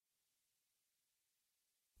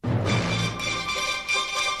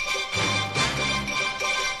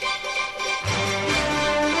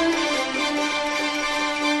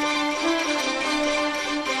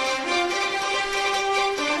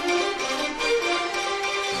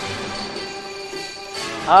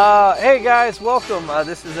Hey guys, welcome.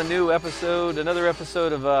 This is a new episode, another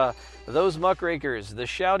episode of Those Muckrakers, the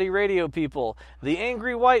shouty radio people, the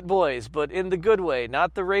angry white boys, but in the good way,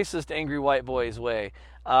 not the racist angry white boys way.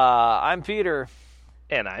 I'm Peter.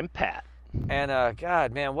 And I'm Pat. And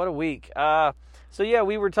God, man, what a week. So yeah,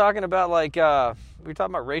 we were talking about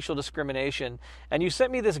racial discrimination, and you sent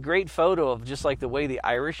me this great photo of just like the way the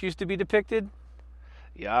Irish used to be depicted.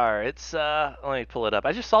 Yeah, it's let me pull it up.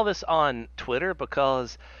 I just saw this on Twitter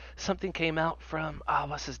because something came out from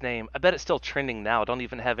what's his name? I bet it's still trending now. I don't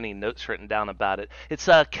even have any notes written down about it. It's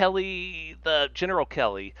Kelly, the General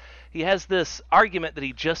Kelly. He has this argument that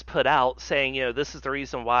he just put out saying, this is the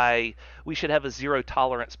reason why we should have a zero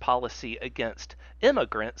tolerance policy against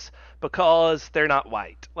immigrants because they're not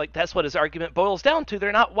white. Like, that's what his argument boils down to.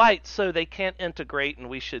 They're not white, so they can't integrate and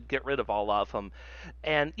we should get rid of all of them.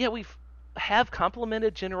 And yeah, we have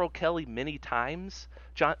complimented General Kelly many times.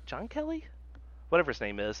 John Kelly? Whatever his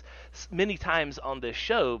name is, many times on this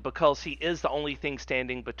show because he is the only thing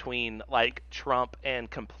standing between like Trump and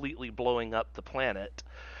completely blowing up the planet.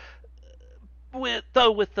 With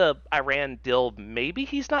the Iran deal, maybe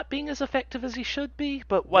he's not being as effective as he should be,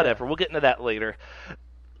 but whatever. Yeah. We'll get into that later.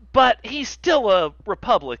 But he's still a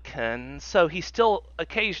Republican, so he still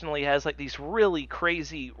occasionally has like these really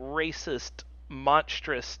crazy, racist,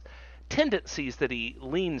 monstrous tendencies that he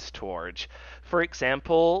leans towards. For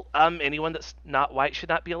example, anyone that's not white should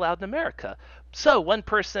not be allowed in America. So one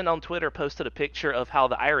person on Twitter posted a picture of how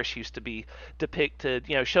the Irish used to be depicted,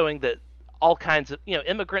 showing that all kinds of,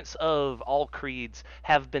 immigrants of all creeds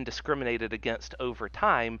have been discriminated against over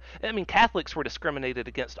time. I mean, Catholics were discriminated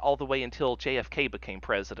against all the way until JFK became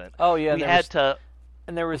president. Oh, yeah.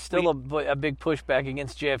 And there was still a big pushback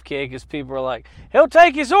against JFK because people were like, he'll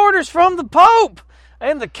take his orders from the Pope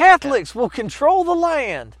and the Catholics will control the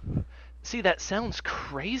land. See, that sounds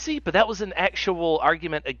crazy, but that was an actual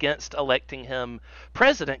argument against electing him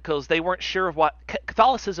president because they weren't sure of what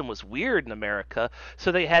Catholicism was weird in America,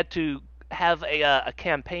 so they had to have a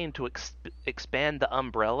campaign to expand the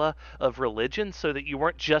umbrella of religion so that you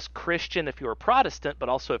weren't just Christian if you were Protestant, but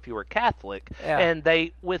also if you were Catholic. Yeah. And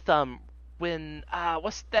they, what's the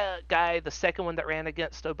guy, the second one that ran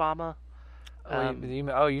against Obama?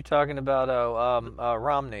 You're talking about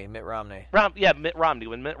Romney, Mitt Romney. Mitt Romney.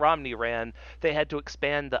 When Mitt Romney ran, they had to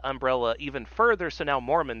expand the umbrella even further, so now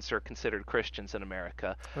Mormons are considered Christians in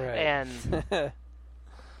America. Right. And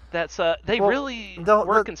that's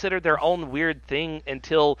were considered their own weird thing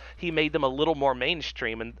until he made them a little more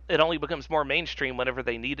mainstream, and it only becomes more mainstream whenever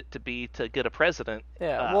they need it to be to get a president.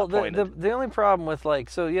 Yeah, well, the only problem with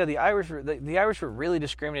the Irish were really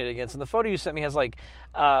discriminated against, and the photo you sent me has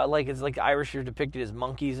it's like the Irish are depicted as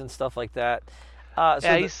monkeys and stuff like that.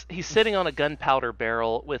 He's sitting on a gunpowder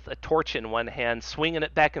barrel with a torch in one hand, swinging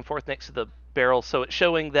it back and forth next to the barrel, so it's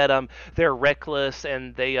showing that they're reckless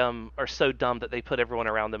and they are so dumb that they put everyone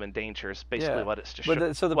around them in danger. Is basically what it's just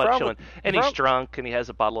showing. And he's drunk and he has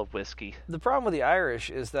a bottle of whiskey. The problem with the Irish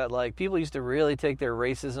is that people used to really take their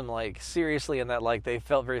racism seriously, and that they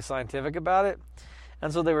felt very scientific about it,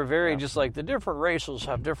 and so they were very just the different races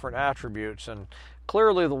have different attributes, and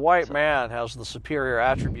clearly the white man has the superior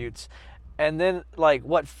attributes. And then,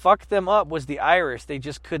 what fucked them up was the Irish. They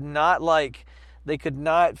just could not, they could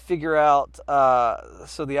not figure out,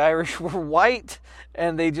 so the Irish were white,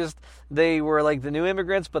 and they were, the new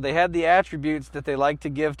immigrants, but they had the attributes that they like to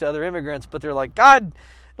give to other immigrants, but they're God,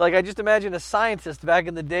 I just imagine a scientist back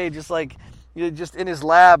in the day just in his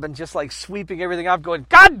lab and just, sweeping everything off, going,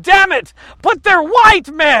 God damn it! But they're white,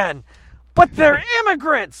 man! But they're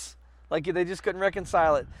immigrants! They just couldn't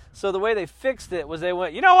reconcile it. So the way they fixed it was they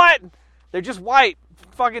went, you know what? They're just white.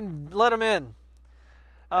 Fucking let them in.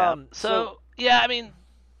 I mean,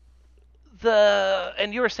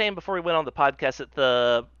 and you were saying before we went on the podcast that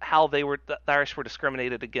the Irish were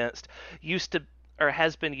discriminated against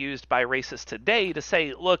has been used by racists today to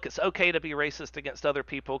say, look, it's okay to be racist against other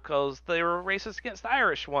people because they were racist against the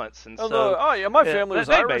Irish once, and my family was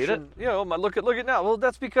Irish, and look at now. Well,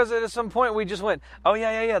 that's because at some point we just went,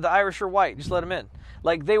 the Irish are white, just let them in.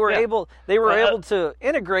 They were able to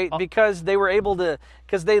integrate because they were able to,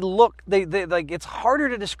 because they it's harder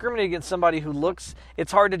to discriminate against somebody who looks.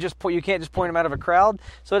 It's hard to you can't just point them out of a crowd.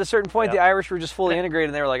 So at a certain point, the Irish were just fully integrated,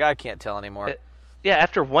 and they were I can't tell anymore.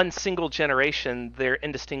 After one single generation, they're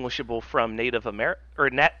indistinguishable from Native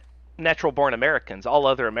natural-born Americans, all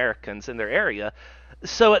other Americans in their area.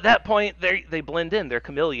 So at that point, they blend in. They're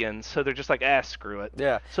chameleons, so they're just screw it.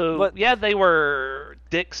 Yeah. So, they were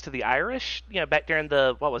dicks to the Irish, back during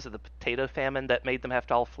the potato famine that made them have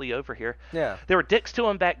to all flee over here. Yeah. They were dicks to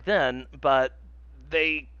them back then, but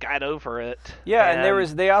they got over it. Yeah,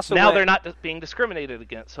 and they also now they're not being discriminated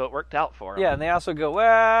against, so it worked out for them. Yeah, and they also go,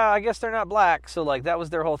 well, I guess they're not black, so like that was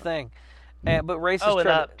their whole thing. But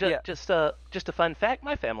racists. Just a fun fact: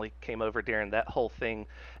 my family came over during that whole thing,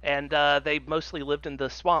 and they mostly lived in the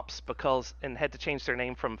swamps and had to change their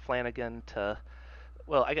name from Flanagan to,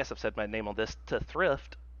 well, I guess I've said my name on this, to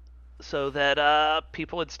Thrift, so that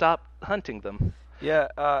people would stop hunting them. Yeah,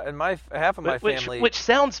 and half of my family, which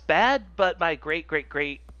sounds bad, but my great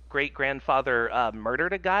grandfather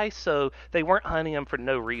murdered a guy, so they weren't hunting him for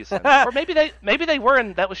no reason, or maybe they were,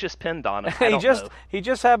 and that was just pinned on him. He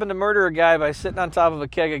just happened to murder a guy by sitting on top of a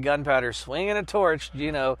keg of gunpowder, swinging a torch,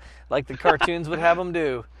 like the cartoons would have him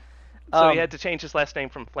do. So he had to change his last name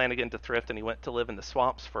from Flanagan to Thrift, and he went to live in the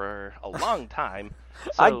swamps for a long time.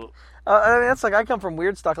 So. That's like I come from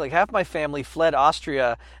weird stock. Like half my family fled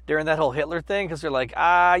Austria during that whole Hitler thing because they're like,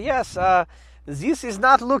 yes, this is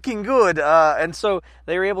not looking good. And so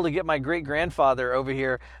they were able to get my great-grandfather over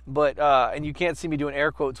here. But, and you can't see me doing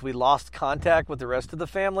air quotes, we lost contact with the rest of the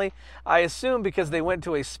family. I assume because they went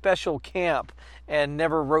to a special camp and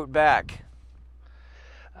never wrote back.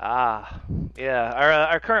 Yeah.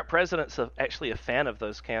 Our current president's actually a fan of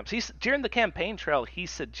those camps. During the campaign trail, he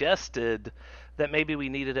suggested that maybe we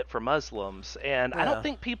needed it for Muslims, and I don't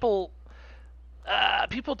think people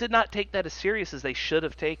did not take that as serious as they should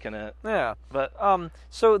have taken it. Yeah. But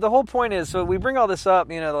so the whole point is, so we bring all this up,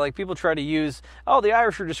 like people try to use, the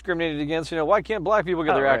Irish are discriminated against, why can't black people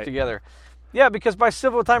get their act together? Yeah, because by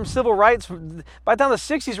civil rights, by the time the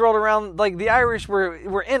 60s rolled around, like the Irish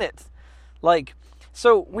were in it. Like,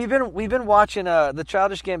 so we've been watching the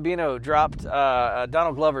Childish Gambino dropped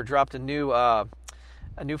Donald Glover dropped a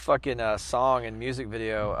new fucking song and music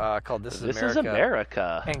video called This Is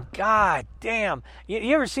America. And god damn,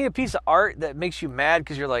 you ever see a piece of art that makes you mad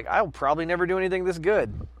because you're like, I'll probably never do anything this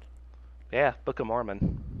good? Yeah, Book of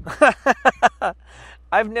Mormon.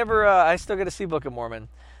 I've never I still got to see Book of Mormon.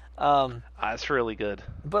 It's really good.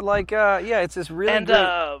 But like it's this really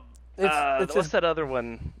great. What's that other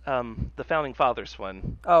one? The Founding Fathers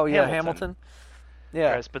one. Oh yeah, Hamilton.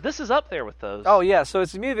 Yeah, but this is up there with those. Oh yeah, so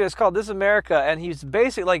it's a movie. It's called This is America, and he's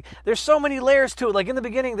basically like, there's so many layers to it. Like in the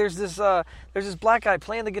beginning, there's this black guy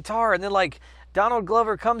playing the guitar, and then like Donald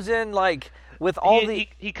Glover comes in like with all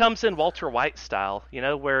he comes in Walter White style,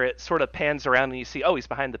 where it sort of pans around and you see, he's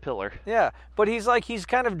behind the pillar. Yeah, but he's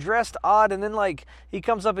kind of dressed odd, and then like he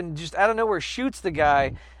comes up and just out of nowhere shoots the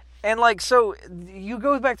guy. And like, so you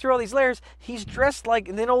go back through all these layers, he's dressed like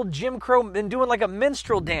an old Jim Crow and doing like a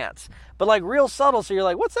minstrel dance, but like real subtle. So you're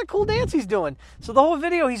like, what's that cool dance he's doing? So the whole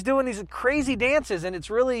video he's doing these crazy dances, and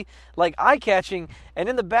it's really like eye-catching. And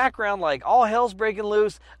in the background, like all hell's breaking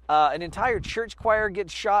loose. An entire church choir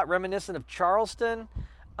gets shot, reminiscent of Charleston.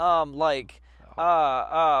 People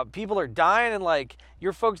are dying, and like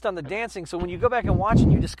you're focused on the dancing. So when you go back and watch it,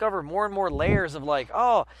 you discover more and more layers of like,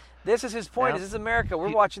 this is his point. This is America. We're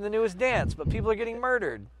watching the newest dance, but people are getting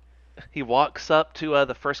murdered. He walks up to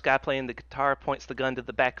the first guy playing the guitar, points the gun to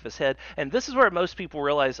the back of his head, and this is where most people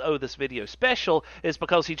realize, this video's special, is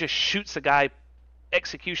because he just shoots a guy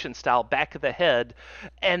execution style back of the head,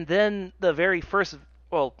 and then the very first,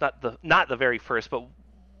 well, not the very first, but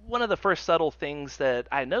one of the first subtle things that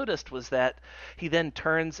I noticed was that he then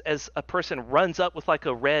turns as a person runs up with like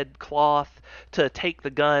a red cloth to take the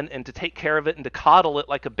gun and to take care of it and to coddle it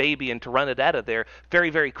like a baby and to run it out of there very,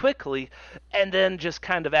 very quickly. And then just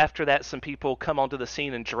kind of after that, some people come onto the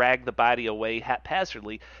scene and drag the body away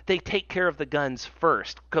haphazardly. They take care of the guns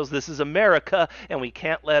first because this is America and we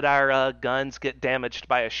can't let our guns get damaged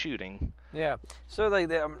by a shooting. Yeah. So like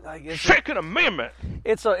Second Amendment.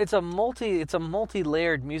 It's a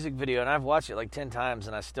multi-layered music video, and I've watched it like 10 times,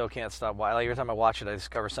 and I still can't stop. Like every time I watch it, I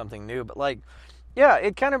discover something new. But like, yeah,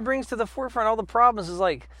 it kind of brings to the forefront all the problems. Is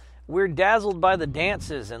like we're dazzled by the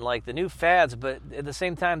dances and like the new fads, but at the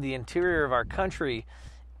same time, the interior of our country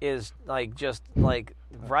is like just like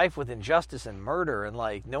rife with injustice and murder, and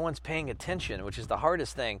like no one's paying attention, which is the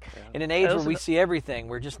hardest thing. Yeah. In an age where we see everything,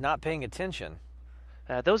 we're just not paying attention.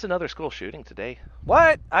 There was another school shooting today.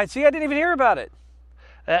 What? I didn't even hear about it.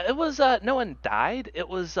 It was, no one died. It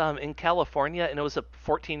was in California, and it was a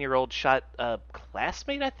 14-year-old shot a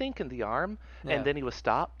classmate, I think, in the arm, and then he was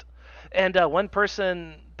stopped. And one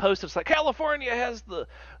person posted, it's like, California has the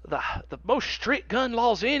most strict gun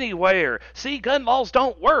laws anywhere. See, gun laws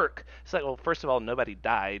don't work. It's like, well, first of all, nobody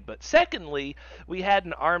died. But secondly, we had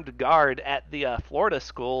an armed guard at the Florida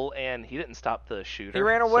school, and he didn't stop the shooter. He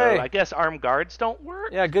ran away. So I guess armed guards don't work?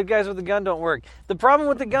 Yeah, good guys with a gun don't work. The problem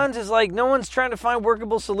with the guns is, like, no one's trying to find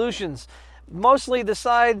workable solutions. Mostly the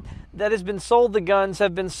side that has been sold the guns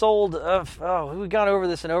have been sold we've gone over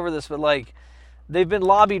this, but, like, they've been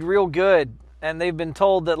lobbied real good, and they've been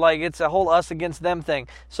told that like it's a whole us against them thing.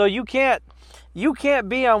 So you can't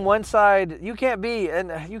be on one side, you can't be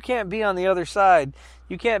on the other side.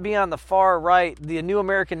 You can't be on the far right, the New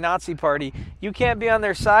American Nazi Party. You can't be on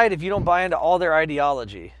their side if you don't buy into all their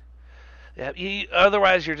ideology. Yeah,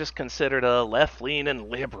 otherwise you're just considered a left-leaning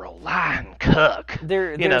liberal lying cook.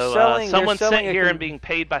 Someone sent here and being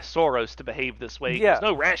paid by Soros to behave this way. Yeah.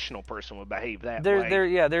 No rational person would behave that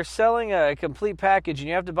way. They're selling a complete package, and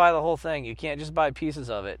you have to buy the whole thing. You can't just buy pieces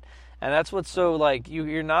of it. And that's what's so, like,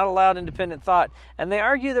 you're not allowed independent thought. And they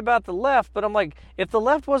argued about the left, but I'm like, if the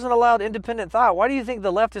left wasn't allowed independent thought, why do you think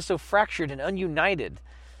the left is so fractured and ununited?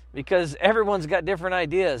 Because everyone's got different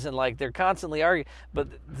ideas, and like they're constantly arguing.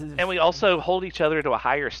 And we also hold each other to a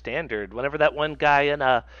higher standard. Whenever that one guy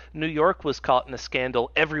in New York was caught in a scandal,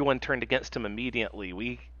 everyone turned against him immediately.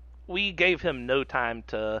 We gave him no time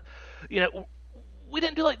to, we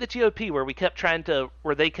didn't do like the GOP where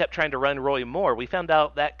they kept trying to run Roy Moore. We found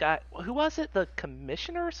out that guy, who was it, the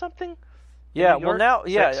commissioner or something? Yeah, well now,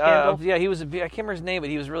 he was I can't remember his name, but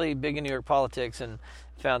he was really big in New York politics, and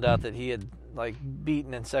found out that he had like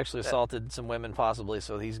beaten and sexually assaulted some women possibly,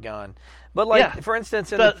 so he's gone. But for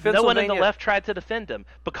instance, in Pennsylvania, no one in the left tried to defend him.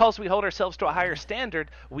 Because we hold ourselves to a higher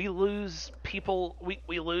standard, we lose people.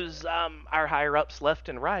 We lose our higher ups left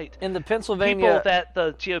and right. In the Pennsylvania, people that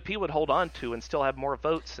the GOP would hold on to and still have more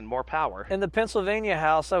votes and more power. In the Pennsylvania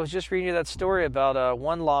House, I was just reading you that story about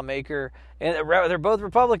one lawmaker, and they're both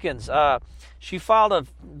Republicans. She filed a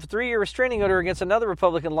 3-year restraining order against another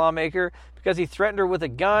Republican lawmaker because he threatened her with a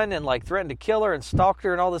gun and like threatened to kill her and stalked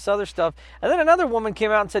her and all this other stuff. And then another woman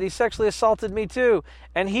came out and said he sexually assaulted me too,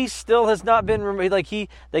 and he still has not been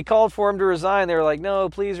they called for him to resign. They were like, no,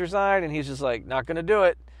 please resign, and he's just like, not going to do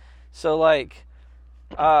it. So like,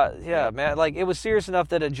 man, like it was serious enough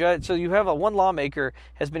that a judge. So you have one lawmaker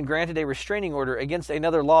has been granted a restraining order against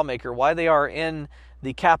another lawmaker while they are in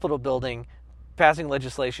the Capitol building passing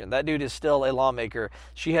legislation. That dude is still a lawmaker.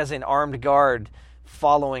 She has an armed guard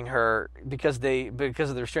following her because of the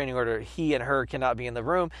restraining order. He and her cannot be in the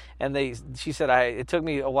room, and she said it took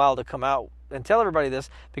me a while to come out and tell everybody this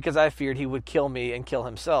because I feared he would kill me and kill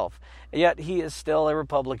himself. Yet he is still a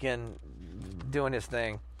Republican doing his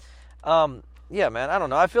thing. Yeah, man, I don't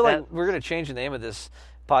know. I feel like we're going to change the name of this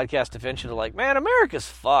podcast eventually to like, man, America's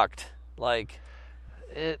fucked. Like,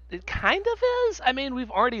 It kind of is. I mean,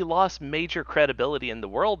 we've already lost major credibility in the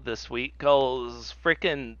world this week because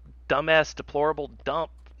freaking dumbass deplorable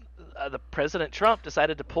dump, the President Trump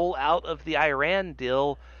decided to pull out of the Iran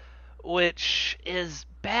deal, which is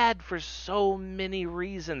bad for so many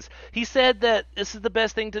reasons. He said that this is the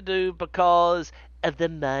best thing to do because of the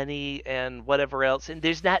money and whatever else, and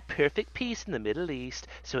there's not perfect peace in the Middle East,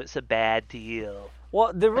 so it's a bad deal.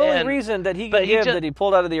 Well, the only reason that he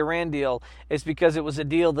pulled out of the Iran deal is because it was a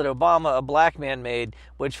deal that Obama, a black man, made,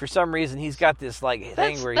 which for some reason he's got this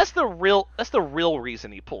thing where that's the real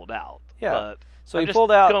reason he pulled out. Yeah. But so he pulled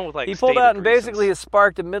out. He pulled out, and basically has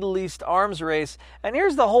sparked a Middle East arms race. And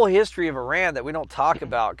here's the whole history of Iran that we don't talk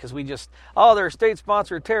about because we just they're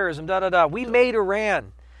state-sponsored terrorism. We made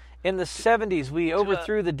Iran. In the 70s, we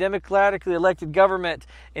overthrew the democratically elected government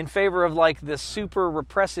in favor of like the super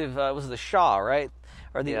repressive. It was the Shah, right?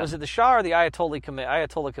 Was it the Shah or the Ayatollah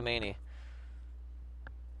Khomeini?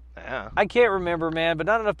 Yeah. I can't remember, man, but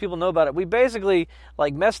not enough people know about it. We basically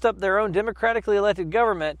like messed up their own democratically elected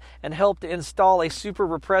government and helped install a super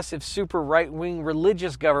repressive, super right-wing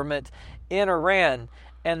religious government in Iran.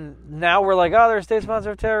 And now we're like, they're a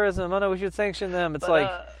state-sponsored terrorism. Oh no, we should sanction them. It's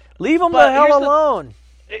leave them the hell alone.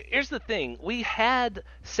 Here's the thing. We had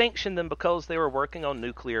sanctioned them because they were working on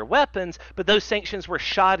nuclear weapons, but those sanctions were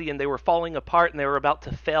shoddy and they were falling apart and they were about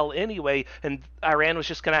to fail anyway, and Iran was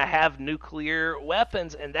just going to have nuclear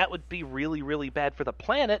weapons, and that would be really, really bad for the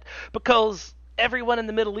planet because everyone in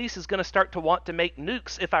the Middle East is going to start to want to make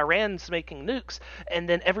nukes if Iran's making nukes, and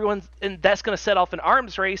then that's going to set off an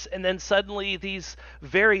arms race, and then suddenly these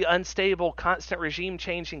very unstable, constant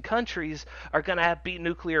regime-changing countries are going to be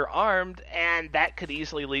nuclear armed, and that could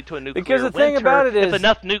easily lead to a nuclear because the winter thing about it is, if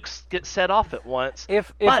enough nukes get set off at once.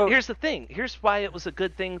 Here's the thing. Here's why it was a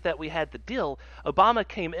good thing that we had the deal. Obama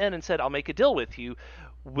came in and said, I'll make a deal with you.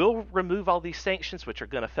 We'll remove all these sanctions, which are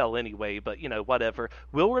going to fail anyway, but, whatever.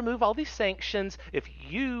 We'll remove all these sanctions if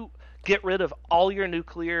you get rid of all your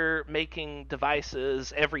nuclear-making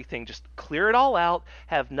devices, everything. Just clear it all out,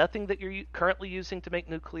 have nothing that you're currently using to make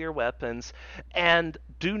nuclear weapons, and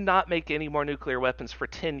do not make any more nuclear weapons for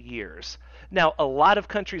 10 years. Now, a lot of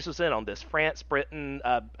countries was in on this. France, Britain,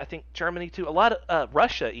 I think Germany too, a lot of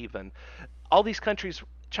Russia even. All these countries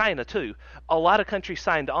China too. A lot of countries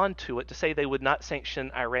signed on to it to say they would not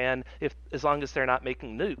sanction Iran as long as they're not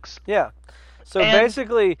making nukes. Yeah. So And-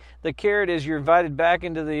 basically, the carrot is you're invited back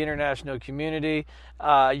into the international community.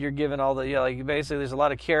 You're given all the basically there's a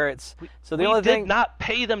lot of carrots. So the we only did thing not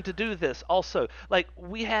pay them to do this. Also, like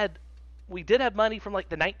we did have money from like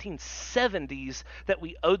the 1970s that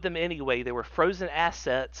we owed them anyway. They were frozen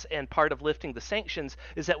assets, and part of lifting the sanctions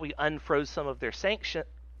is that we unfroze some of their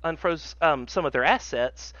some of their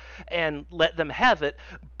assets and let them have it.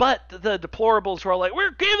 But the deplorables were all like,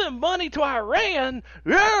 "We're giving money to Iran,"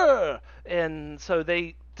 yeah, and so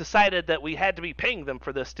they decided that we had to be paying them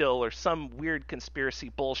for this deal or some weird conspiracy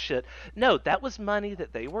bullshit. No, that was money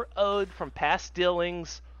that they were owed from past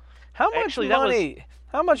dealings. how much Actually, that was- money?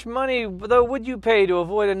 How much money though would you pay to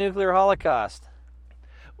avoid a nuclear holocaust?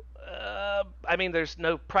 I mean, there's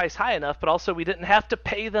no price high enough, but also we didn't have to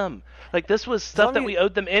pay them. Like, this was stuff that we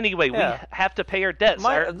owed them anyway. Yeah. We have to pay our debts.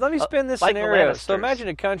 Let me spin this like the scenario. So Lannisters. imagine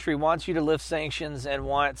a country wants you to lift sanctions and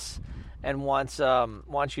wants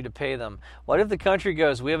you to pay them. What if the country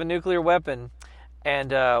goes, we have a nuclear weapon,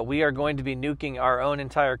 and we are going to be nuking our own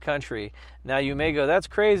entire country? Now you may go, that's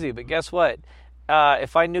crazy, but guess what?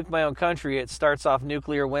 If I nuke my own country, it starts off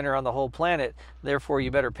nuclear winter on the whole planet. Therefore, you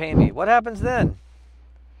better pay me. What happens then?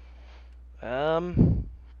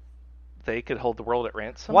 They could hold the world at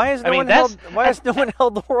ransom. Why has no one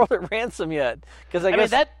held the world at ransom yet? Because I guess mean,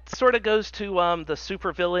 that sort of goes to the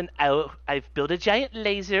supervillain. I've built a giant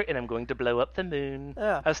laser and I'm going to blow up the moon.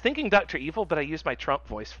 Yeah. I was thinking Dr. Evil, but I used my Trump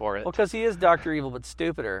voice for it. well, because he is Dr. Evil, but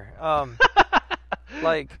stupider.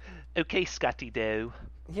 Like. Okay, Scotty Doe.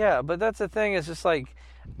 Yeah, but that's the thing. It's just like,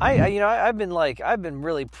 I've been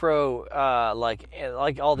really pro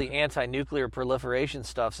like all the anti-nuclear proliferation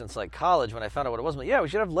stuff since like college when I found out what it was. But yeah, we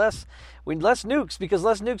should have less nukes because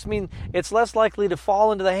less nukes mean it's less likely to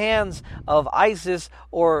fall into the hands of ISIS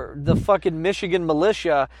or the fucking Michigan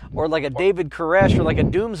militia or like a David Koresh or like a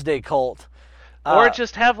doomsday cult. Or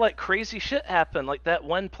just have like crazy shit happen, like that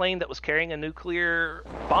one plane that was carrying a nuclear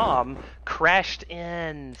bomb crashed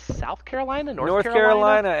in South Carolina, North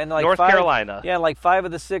Carolina, and like North Carolina. Yeah, like 5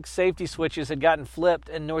 of the 6 safety switches had gotten flipped,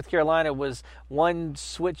 and North Carolina was one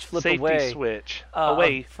switch flip Safety away switch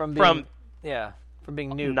away from being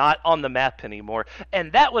nuked. Not on the map anymore.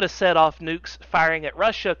 And that would have set off nukes firing at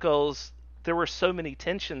Russia because there were so many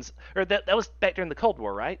tensions, or that was back during the Cold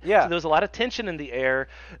War, right? Yeah. So there was a lot of tension in the air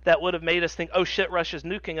that would have made us think, oh shit, Russia's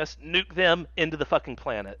nuking us, nuke them into the fucking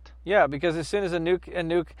planet. Yeah, because as soon as a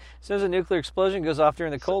nuclear explosion goes off during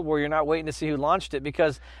the Cold War, you're not waiting to see who launched it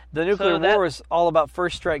because the nuclear war is all about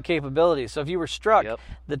first strike capability. So if you were struck,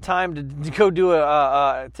 the time to go do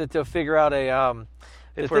to figure out a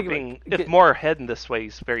if more heading this way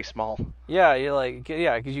is very small. Yeah, you're like,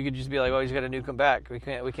 because you could just be like, oh, he's got to nuke him back. We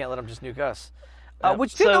can't let him just nuke us.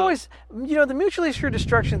 Which didn't always, the mutually assured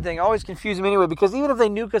destruction thing always confused me anyway, because even if they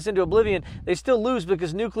nuke us into oblivion, they still lose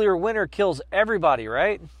because nuclear winter kills everybody,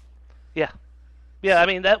 right? Yeah. Yeah, I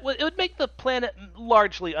mean, it would make the planet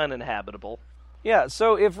largely uninhabitable. Yeah,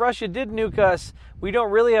 so if Russia did nuke us, we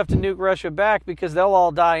don't really have to nuke Russia back because they'll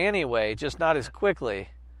all die anyway, just not as quickly.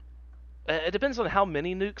 It depends on how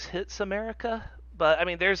many nukes hits America, but I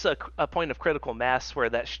mean, there's a point of critical mass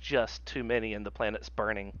where that's just too many and the planet's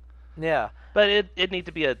burning. Yeah. But it'd need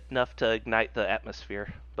to be enough to ignite the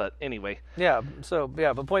atmosphere. But anyway. Yeah. So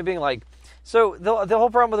but point being, like, so the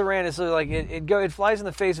whole problem with Iran is like it flies in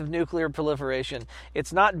the face of nuclear proliferation.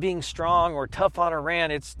 It's not being strong or tough on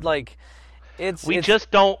Iran. It's like. We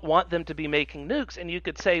just don't want them to be making nukes, and you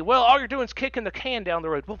could say, well, all you're doing is kicking the can down the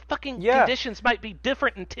road. Well, conditions might be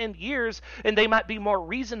different in 10 years, and they might be more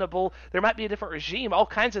reasonable. There might be a different regime. All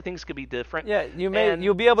kinds of things could be different. Yeah,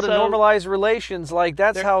 you'll be able to normalize relations. Like,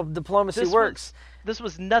 that's how diplomacy works. This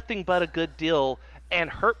was nothing but a good deal,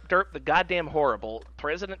 and herp derp the goddamn horrible.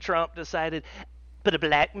 President Trump decided, but a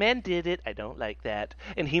black man did it. I don't like that.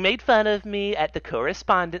 And he made fun of me at the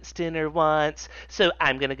correspondence dinner once, so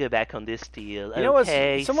I'm going to go back on this deal. You know what?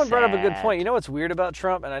 Someone brought up a good point. You know what's weird about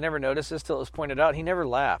Trump, and I never noticed this till it was pointed out? He never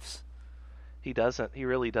laughs. He doesn't. He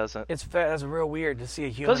really doesn't. That's real weird to see a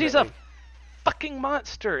human. Because he's a fucking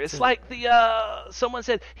monster. It's like someone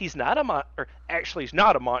said, he's not a monster. Actually, he's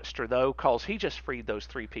not a monster, though, because he just freed those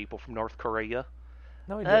 3 people from North Korea.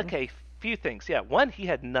 No, he didn't. Okay, few things. Yeah, one, he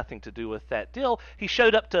had nothing to do with that deal. He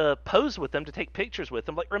showed up to pose with them, to take pictures with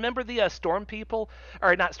them. Like, remember the storm people?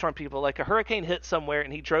 Or not storm people, like a hurricane hit somewhere,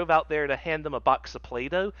 and he drove out there to hand them a box of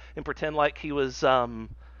Play-Doh and pretend like he was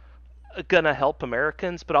gonna help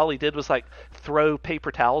Americans, but all he did was, like, throw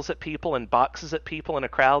paper towels at people and boxes at people in a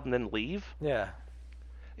crowd and then leave. Yeah.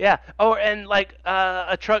 Yeah. Oh, and like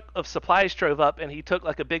a truck of supplies drove up, and he took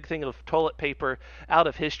like a big thing of toilet paper out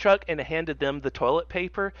of his truck and handed them the toilet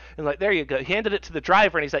paper, and like, there you go. He handed it to the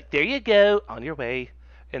driver, and he's like, there you go, on your way.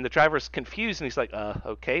 And the driver's confused, and he's like,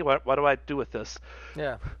 okay, what do I do with this?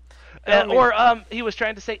 Yeah. I mean, Or he was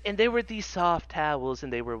trying to say, and they were these soft towels,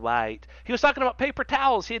 and they were white. He was talking about paper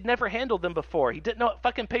towels. He had never handled them before. He didn't know what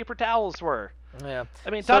fucking paper towels were. yeah. I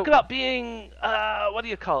mean, So- talk about being, what do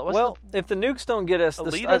you call it? Well, if the nukes don't get us,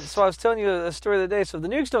 Elitist? so I was telling you the story of the day. So if the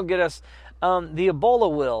nukes don't get us, the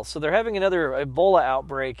Ebola will. So they're having another Ebola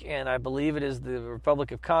outbreak, and I believe it is the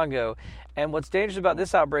Republic of Congo. And what's dangerous about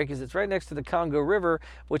this outbreak is it's right next to the Congo River,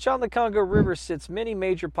 which on the Congo River sits many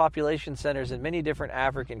major population centers in many different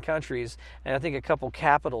African countries, and I think a couple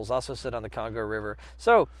capitals also sit on the Congo River.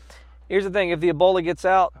 So here's the thing: if the Ebola gets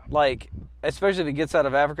out, like, especially if it gets out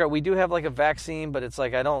of Africa, we do have like a vaccine, but it's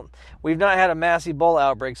like we've not had a mass Ebola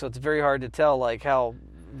outbreak, so it's very hard to tell like how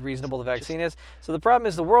reasonable the vaccine is. So the problem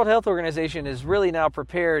is the World Health Organization is really now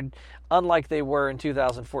prepared, unlike they were in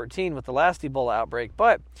 2014 with the last Ebola outbreak.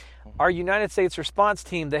 But our United States response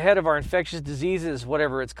team, the head of our infectious diseases,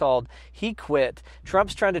 whatever it's called, he quit.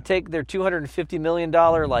 Trump's trying to take their $250 million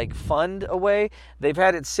like fund away. They've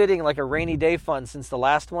had it sitting like a rainy day fund since the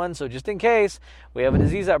last one. So just in case we have a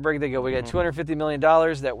disease outbreak, they go, we got $250 million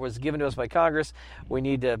that was given to us by Congress. We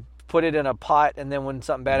need to put it in a pot, and then when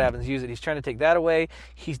something bad happens, use it. He's trying to take that away.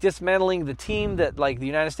 He's dismantling the team that like the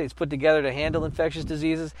United States put together to handle infectious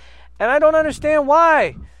diseases, and I don't understand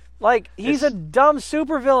why. Like, he's a dumb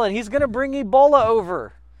supervillain. He's going to bring Ebola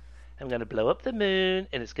over. I'm going to blow up the moon,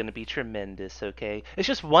 and it's going to be tremendous, okay? It's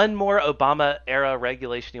just one more Obama-era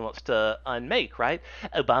regulation he wants to unmake, right?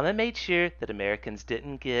 Obama made sure that Americans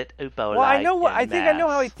didn't get Ebola. Well, I know. I think I know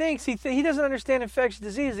how he thinks. He doesn't understand infectious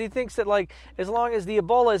diseases. He thinks that, like, as long as the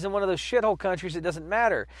Ebola is in one of those shithole countries, it doesn't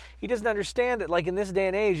matter. He doesn't understand that, like, in this day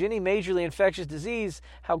and age, any majorly infectious disease,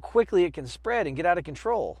 how quickly it can spread and get out of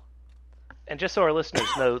control. And just so our listeners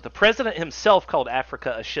know, the president himself called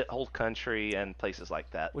Africa a shithole country and places like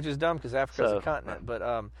that. Which is dumb because Africa's a continent. But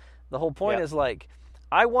the whole point is, like,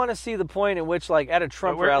 I want to see the point in which, like, at a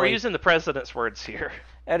Trump rally... We're using the president's words here.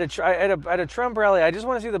 At a Trump rally, I just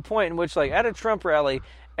want to see the point in which, like, at a Trump rally,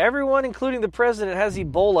 everyone, including the president, has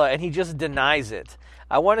Ebola, and he just denies it.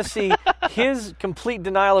 I want to see his complete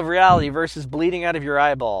denial of reality versus bleeding out of your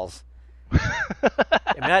eyeballs.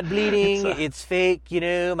 I'm not bleeding. It's fake. You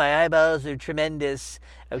know, my eyeballs are tremendous.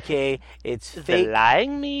 Okay, it's fake. The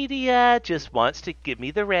lying media just wants to give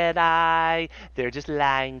me the red eye. They're just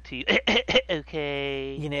lying to you.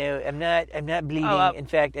 Okay. You know, I'm not bleeding. In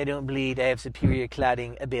fact, I don't bleed. I have superior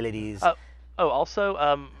clotting abilities.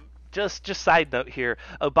 Also, just side note here.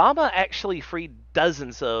 Obama actually freed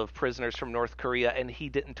dozens of prisoners from North Korea, and he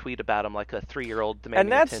didn't tweet about them like a 3-year-old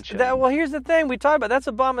demanding attention. Well, here's the thing. We talked about that's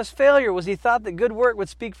Obama's failure, was he thought that good work would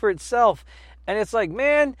speak for itself. And it's like,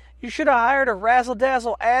 man, you should have hired a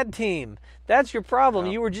razzle-dazzle ad team. That's your problem.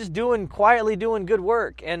 You were just quietly doing good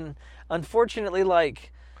work. And unfortunately,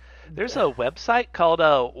 like... There's a website called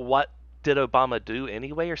What Did Obama Do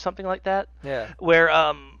Anyway, or something like that. Yeah. Where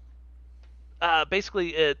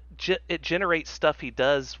basically it generates stuff he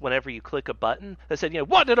does whenever you click a button that said, you know,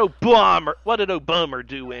 what did Obama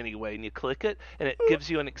do anyway? And you click it, and it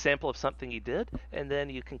gives you an example of something he did, and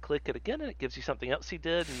then you can click it again, and it gives you something else he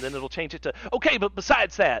did, and then it'll change it to, okay, but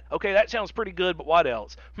besides that, okay, that sounds pretty good, but what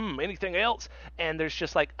else? Anything else? And there's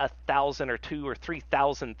just like 1,000 or 2,000 or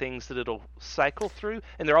 3,000 things that it'll cycle through,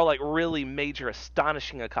 and they're all like really major,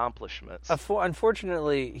 astonishing accomplishments.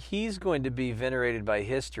 Unfortunately, he's going to be venerated by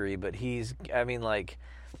history, but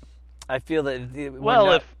I feel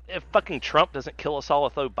that... If fucking Trump doesn't kill us all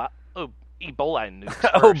with Ebola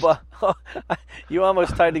nukes first. You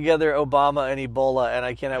almost tied together Obama and Ebola, and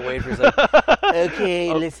I cannot wait for some...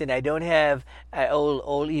 Okay, listen, I don't have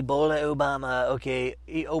old Ebola Obama. Okay,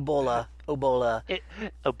 Ebola.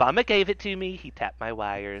 Obama gave it to me. He tapped my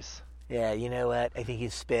wires. Yeah, you know what? I think he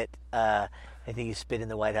spit in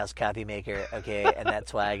the White House coffee maker, okay, and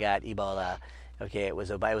that's why I got Ebola. Okay, it was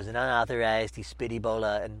an unauthorized, he spit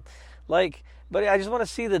Ebola, and, like, but I just want to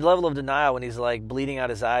see the level of denial when he's, like, bleeding out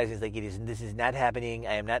his eyes. He's like, this is not happening.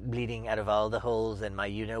 I am not bleeding out of all the holes and my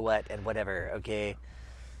you-know-what and whatever, okay?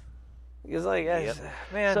 He's like,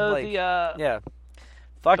 man, so like,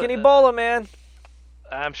 fucking Ebola, man.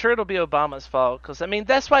 I'm sure it'll be Obama's fault, because, I mean,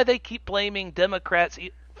 that's why they keep blaming Democrats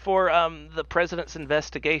for the president's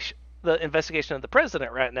investigation the investigation of the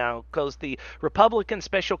president right now, because the Republican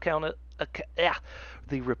special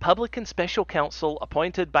the Republican special counsel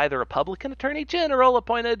appointed by the Republican Attorney General,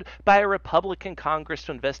 appointed by a Republican Congress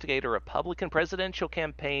to investigate a Republican presidential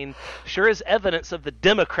campaign, sure is evidence of the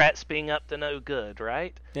Democrats being up to no good,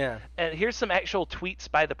 right? Yeah. And here's some actual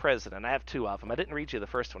tweets by the president. I have two of them. I didn't read you the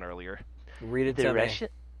first one earlier. Read it to me.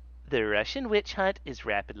 The Russian witch hunt is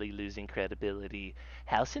rapidly losing credibility.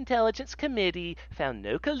 House Intelligence Committee found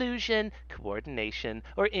no collusion, coordination,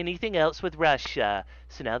 or anything else with Russia.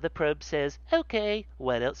 So now the probe says, okay,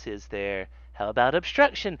 what else is there? How about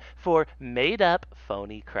obstruction for made-up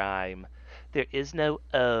phony crime? There is no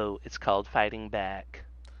O. It's called fighting back.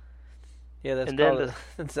 Yeah, that's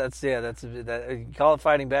call it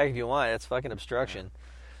fighting back if you want. That's fucking obstruction.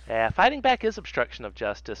 Yeah, fighting back is obstruction of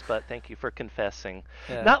justice, but thank you for confessing.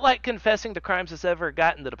 Yeah. Not like confessing to crimes has ever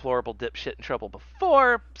gotten the deplorable dipshit in trouble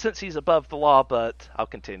before, since he's above the law, but I'll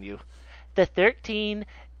continue. The 13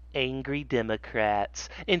 angry Democrats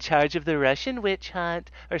in charge of the Russian witch hunt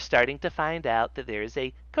are starting to find out that there is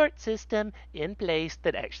a court system in place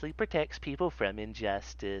that actually protects people from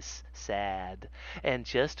injustice. Sad. And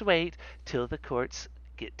just wait till the courts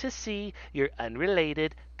get to see your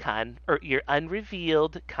unrelated your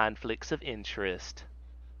unrevealed conflicts of interest.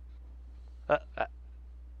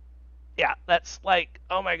 Yeah, that's like,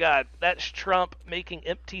 oh my god, that's Trump making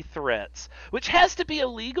empty threats, which has to be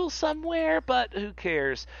illegal somewhere, but who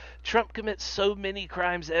cares? Trump commits so many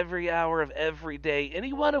crimes every hour of every day,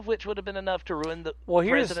 any one of which would have been enough to ruin the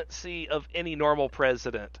presidency of any normal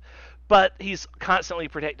president. But he's constantly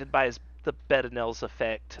protected by the Bedinel's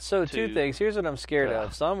effect. So two things. Here's what I'm scared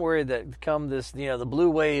of. So I'm worried that come this, the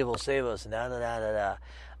blue wave will save us.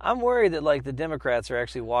 I'm worried that like the Democrats are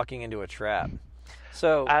actually walking into a trap.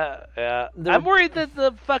 So I'm worried that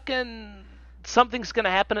the fucking something's going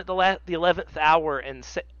to happen at the 11th hour and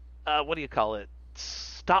say, what do you call it?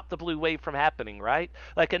 Stop the blue wave from happening, right?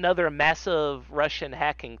 Like another massive Russian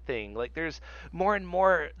hacking thing. Like there's more and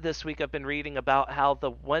more this week I've been reading about how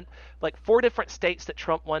 4 different states that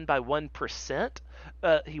Trump won by 1%,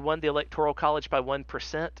 he won the Electoral College by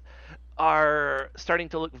 1%, are starting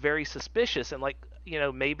to look very suspicious, and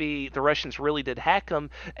maybe the Russians really did hack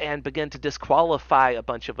them and begin to disqualify a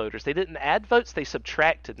bunch of voters. They didn't add votes, they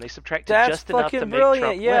subtracted, and they subtracted just enough to make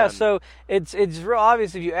Trump yeah, win. So it's real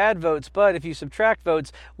obvious if you add votes, but if you subtract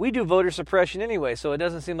votes, we do voter suppression anyway, so it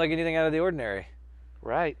doesn't seem like anything out of the ordinary.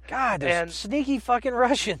 Right. God, those sneaky fucking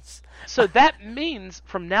Russians. So that means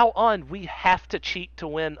from now on we have to cheat to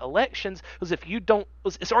win elections, because if you don't,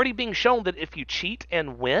 it's already being shown that if you cheat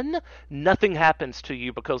and win, nothing happens to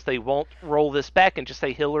you, because they won't roll this back and just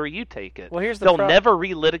say, Hillary, you take it. Well, they'll never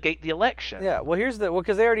relitigate the election. Yeah, well,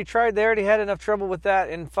 because they already tried. They already had enough trouble with that,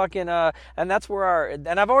 and fucking and that's where and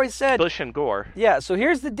I've always said Bush and Gore. Yeah, so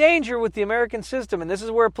here's the danger with the American system, and this is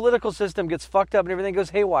where a political system gets fucked up and everything goes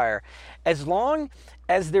haywire. As long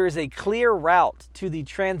as there is a clear route to the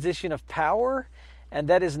transition of power, and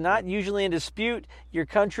that is not usually in dispute, your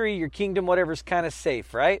country, your kingdom, whatever, is kind of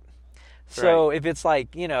safe, right? So if it's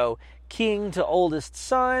like, king to oldest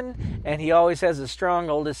son, and he always has a strong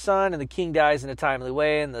oldest son, and the king dies in a timely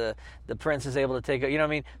way, and the prince is able to take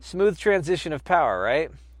it, smooth transition of power,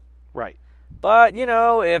 right? Right. But,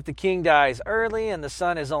 if the king dies early and the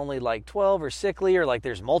son is only like 12 or sickly, or like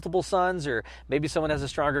there's multiple sons, or maybe someone has a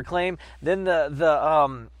stronger claim, then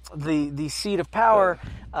the seat of power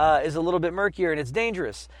is a little bit murkier and it's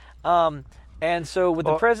dangerous. And so with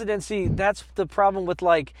the presidency, that's the problem with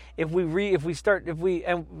if we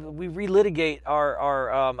relitigate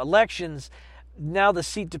our elections, now the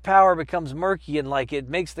seat to power becomes murky, and it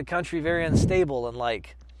makes the country very unstable, and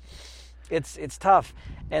it's tough.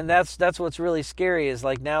 And that's what's really scary is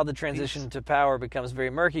now the transition to power becomes very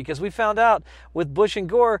murky, because we found out with Bush and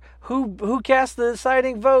Gore who cast the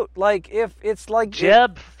deciding vote. If it's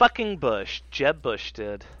Jeb fucking Bush. Jeb Bush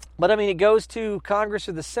did. But I mean, it goes to Congress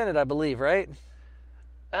or the Senate, I believe, right?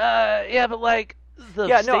 Yeah, but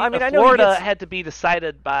the state of Florida had to be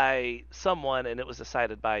decided by someone, and it was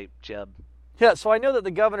decided by Jeb. Yeah, so I know that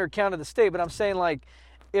the governor counted the state, but I'm saying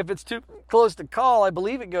if it's too close to call, I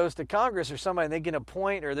believe it goes to Congress or somebody, and they can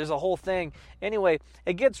appoint, or there's a whole thing. Anyway,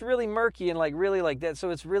 it gets really murky and really like that.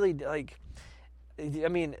 So it's really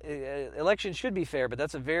elections should be fair, but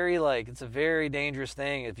that's a very it's a very dangerous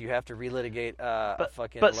thing if you have to relitigate a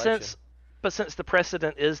fucking election. But since the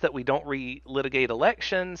precedent is that we don't relitigate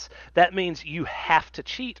elections, that means you have to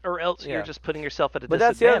cheat, or else you're just putting yourself at a disadvantage. But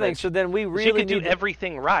that's the other thing. So then we really you can do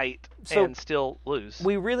everything right and still lose.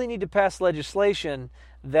 We really need to pass legislation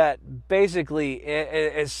that basically,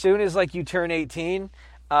 as soon as you turn 18,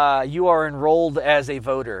 you are enrolled as a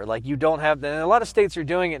voter. Like you don't have, and a lot of states are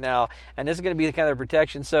doing it now, and this is going to be the kind of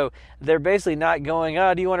protection. So they're basically not going,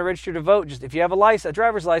 do you want to register to vote? Just if you have a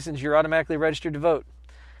driver's license, you're automatically registered to vote.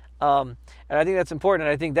 And I think that's important,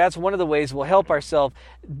 and I think that's one of the ways we'll help ourselves,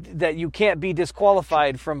 that you can't be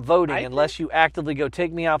disqualified from voting unless you actively go,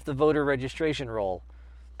 take me off the voter registration roll.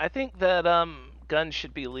 I think that guns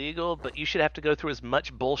should be legal, but you should have to go through as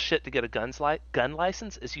much bullshit to get a gun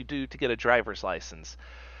license as you do to get a driver's license.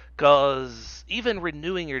 Because even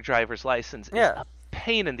renewing your driver's license is a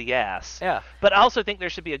pain in the ass. Yeah. But I also think there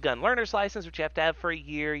should be a gun learner's license, which you have to have for a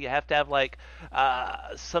year. You have to have like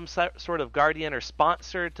some sort of guardian or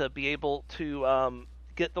sponsor to be able to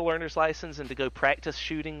get the learner's license and to go practice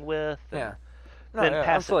shooting with. And then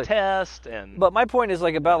pass a test. But my point is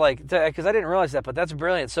because I didn't realize that, but that's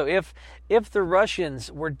brilliant. So if the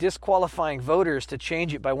Russians were disqualifying voters to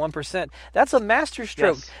change it by 1%, that's a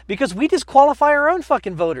masterstroke, because we disqualify our own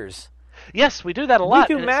fucking voters. Yes, we do that a lot.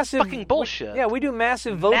 We do massive fucking bullshit. We do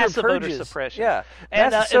massive voter purges. Voter suppression. Yeah,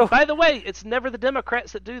 and by the way, it's never the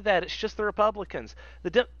Democrats that do that. It's just the Republicans.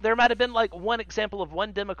 There might have been like one example of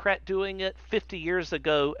one Democrat doing it 50 years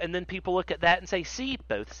ago, and then people look at that and say, "See,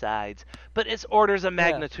 both sides." But it's orders of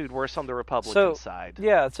magnitude worse on the Republican side.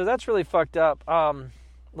 Yeah, so that's really fucked up. I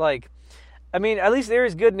mean, at least there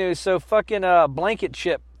is good news. So fucking Blanket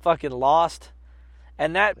Chip fucking lost.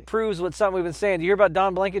 And that proves what something we've been saying. Do you hear about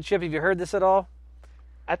Don Blankenship? Have you heard this at all?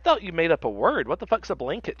 I thought you made up a word. What the fuck's a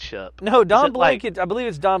blanket chip? No, Don Blanket. I believe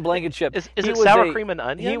it's Don Blankenship. Is it sour cream and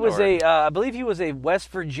onion? He was I believe he was a West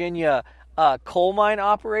Virginia coal mine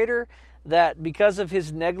operator that, because of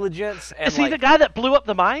his negligence, and is he the guy that blew up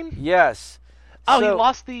the mine? Yes. Oh, he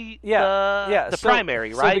lost the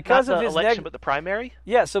primary, right? So because Not of the his election, but the primary.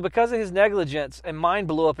 Yeah. So because of his negligence, a mine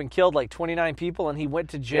blew up and killed like 29 people, and he went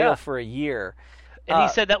to jail for a year. And he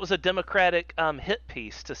said that was a Democratic hit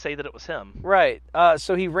piece to say that it was him. Right.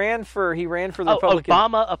 So he ran for the Republican.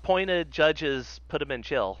 Obama appointed judges, put him in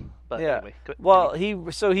jail. But anyway,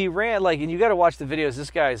 he ran and you got to watch the videos. This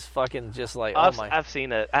guy's fucking just like, I've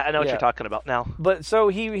seen it. I know what you're talking about now. But so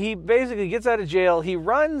he basically gets out of jail. He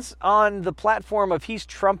runs on the platform of he's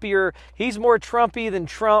Trumpier. He's more Trumpy than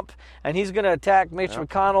Trump, and he's going to attack Mitch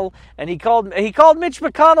McConnell. And he called Mitch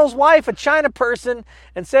McConnell's wife a China person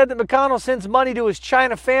and said that McConnell sends money to his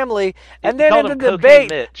China family. And then in the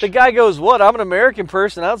debate, the guy goes, "What? I'm an American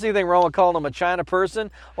person. I don't see anything wrong with calling him a China person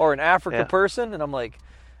or an Africa person." And I'm like,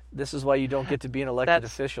 this is why you don't get to be an elected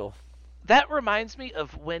official. That reminds me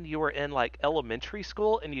of when you were in like elementary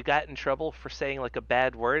school and you got in trouble for saying like a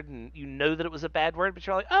bad word, and you know that it was a bad word, but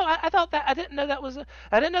you're like, "Oh, I thought that I didn't know that was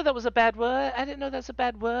a bad word. I didn't know that's a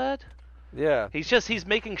bad word." Yeah. He's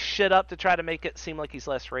making shit up to try to make it seem like he's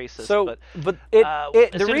less racist. So,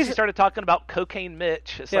 as soon as he started talking about Cocaine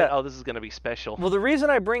Mitch, it's like, oh, this is going to be special. Well, the reason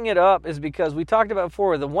I bring it up is because we talked about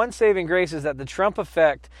before, the one saving grace is that the Trump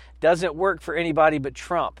effect doesn't work for anybody but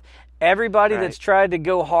Trump. Everybody that's tried to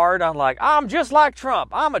go hard on I'm just like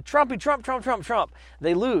Trump, I'm a Trumpy, Trump,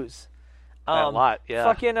 they lose. A lot, yeah.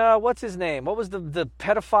 Fucking, what's his name? What was the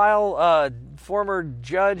pedophile former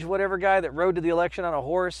judge, whatever guy that rode to the election on a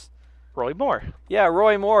horse? Roy Moore. Yeah,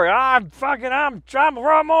 Roy Moore. I'm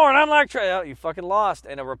Roy Moore, and I'm like Trump. Oh, you fucking lost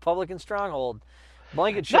in a Republican stronghold.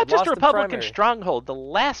 Blankenship Not just lost a Republican the primary. stronghold. The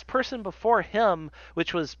last person before him,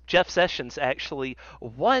 which was Jeff Sessions, actually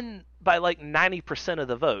won by like 90% of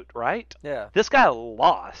the vote, right? Yeah. This guy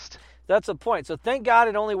lost. That's the point. So thank God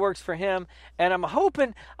it only works for him. And I'm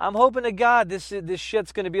hoping to God this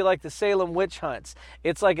shit's going to be like the Salem witch hunts.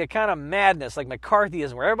 It's like a kind of madness, like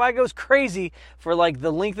McCarthyism, where everybody goes crazy for like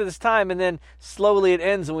the length of this time, and then slowly it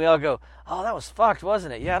ends, and we all go, "Oh, that was fucked,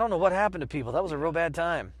 wasn't it? Yeah, I don't know what happened to people. That was a real bad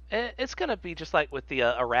time." It's going to be just like with the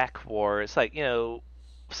Iraq War. It's like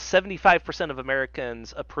 75% of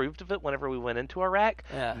Americans approved of it whenever we went into Iraq.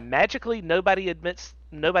 Yeah. Magically, nobody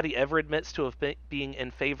ever admits to being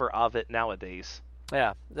in favor of it nowadays.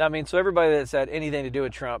 Yeah, I mean, so everybody that's had anything to do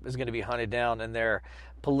with Trump is going to be hunted down, and their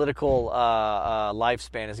political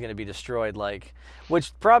lifespan is going to be destroyed.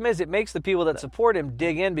 Which problem is, it makes the people that support him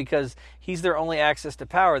dig in because he's their only access to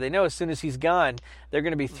power. They know as soon as he's gone, they're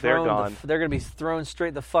going to be thrown. They're going to be thrown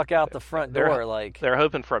straight the fuck out the front door. They're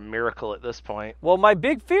hoping for a miracle at this point. Well, my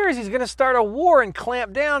big fear is he's going to start a war and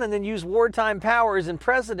clamp down, and then use wartime powers and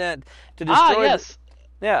president to destroy. Yes.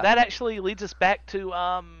 Yeah. That actually leads us back to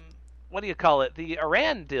the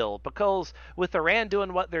Iran deal, because with Iran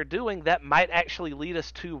doing what they're doing, that might actually lead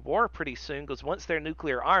us to war pretty soon, because once they're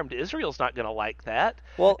nuclear armed, Israel's not going to like that.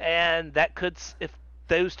 Well, and that could, if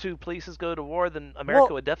those two places go to war, then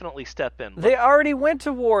America would definitely step in. They already went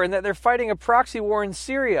to war, and that they're fighting a proxy war in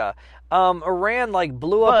Syria. Iran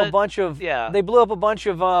blew up a bunch of. Yeah. They blew up a bunch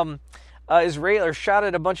of Israel, or shot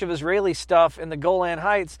at a bunch of Israeli stuff in the Golan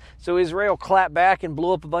Heights. So Israel clapped back and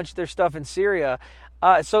blew up a bunch of their stuff in Syria.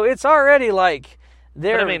 So it's already like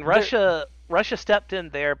they're. But I mean, Russia stepped in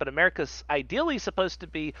there, but America's ideally supposed to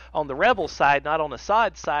be on the rebel side, not on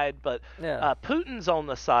Assad's side. But Putin's on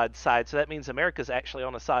Assad's side, so that means America's actually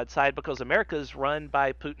on Assad's side because America's run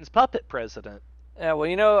by Putin's puppet president. Yeah, well,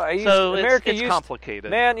 it's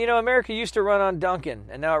complicated. Man, America used to run on Duncan,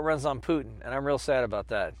 and now it runs on Putin, and I'm real sad about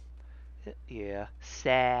that. Yeah,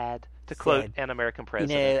 sad. To quote an American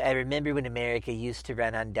president. I remember when America used to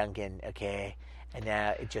run on Duncan, okay? And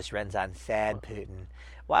now it just runs on sad Putin.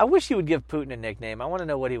 Well, I wish he would give Putin a nickname. I want to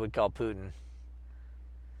know what he would call Putin.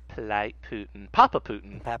 Polite Putin. Papa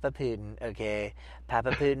Putin. Papa Putin, okay.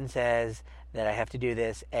 Papa Putin says that I have to do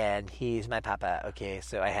this, and he's my papa, okay,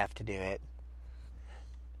 so I have to do it.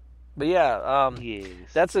 But yeah,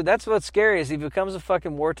 yes. That's what's scary is he becomes a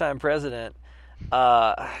fucking wartime president.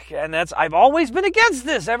 And I've always been against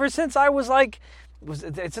this ever since I was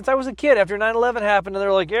since I was a kid. After 9/11 happened, and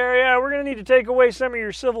they're like, yeah, we're gonna need to take away some of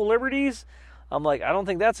your civil liberties. I'm like, I don't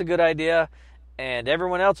think that's a good idea. And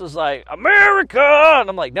everyone else was like, America, and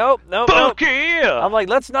I'm like, nope. Fuck yeah! I'm like,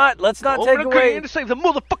 let's not take away. To save the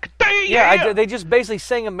motherfucking day. Yeah, they just basically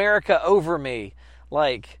sang America over me,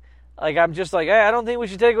 like I'm just like, hey, I don't think we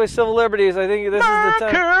should take away civil liberties. I think this is the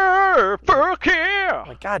time. Fuck yeah!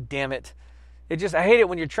 Like, God damn it. I hate it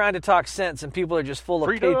when you're trying to talk sense and people are just full of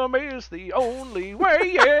freedom is the only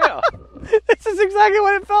way, yeah. This is exactly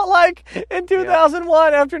what it felt like in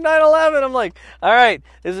 2001 after 9/11. I'm like, all right,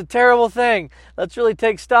 this is a terrible thing. Let's really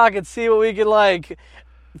take stock and see what we can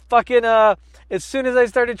fucking, as soon as I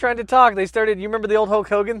started trying to talk, you remember the old Hulk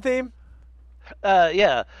Hogan theme?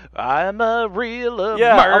 Yeah. I'm a real American.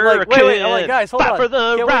 Yeah, I'm like, guys, hold on. For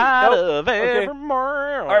the right of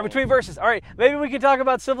evermore. All right, between verses. All right, maybe we can talk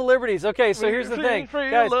about civil liberties. Okay, so here's the thing.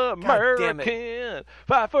 Guys, God damn it.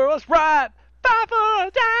 Fight for us right. Fight for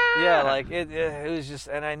us down. Yeah, it was just,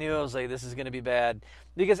 and I knew I was like, this is going to be bad.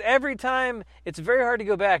 Because every time, it's very hard to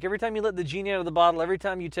go back. Every time you let the genie out of the bottle, every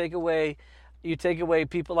time you take away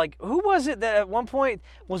people. Like, who was it that at one point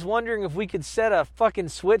was wondering if we could set a fucking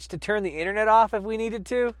switch to turn the internet off if we needed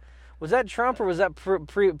to? Was that Trump or was that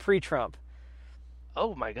pre-Trump?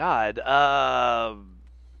 Oh my God.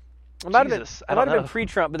 It might have been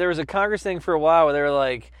pre-Trump, but there was a Congress thing for a while where they were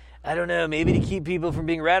like, I don't know, maybe to keep people from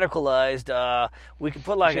being radicalized, we could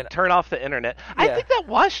put turn off the internet. Yeah. I think that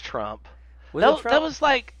was Trump. That was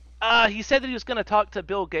like. He said that he was going to talk to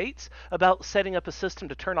Bill Gates about setting up a system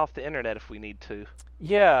to turn off the internet if we need to.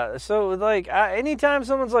 Yeah, so anytime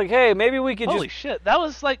someone's like, "Hey, maybe we could Holy shit, that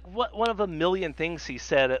was like one of a million things he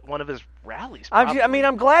said at one of his rallies.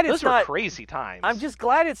 I'm glad it's not. Those were crazy times. I'm just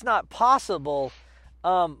glad it's not possible.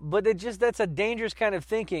 But that's a dangerous kind of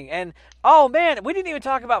thinking. And oh man, we didn't even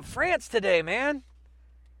talk about France today, man.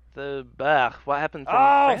 What happened?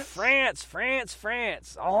 France?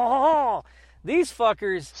 France. Oh. These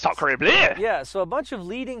fuckers... Sacre bleu! Yeah, so a bunch of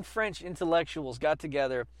leading French intellectuals got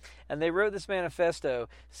together and they wrote this manifesto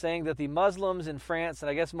saying that the Muslims in France, and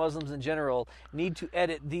I guess Muslims in general, need to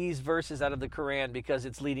edit these verses out of the Quran because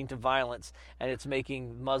it's leading to violence and it's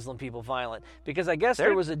making Muslim people violent. Because I guess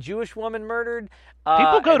there was a Jewish woman murdered.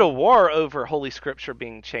 People go to war over Holy Scripture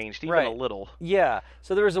being changed, even right. a little. Yeah,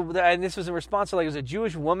 so there was and this was in response to, it was a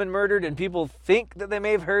Jewish woman murdered, and people think that they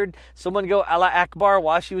may have heard someone go Allah Akbar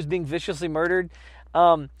while she was being viciously murdered.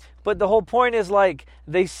 But the whole point is,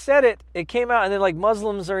 they said it came out, and then,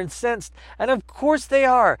 Muslims are incensed. And of course they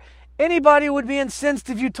are. Anybody would be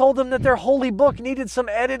incensed if you told them that their holy book needed some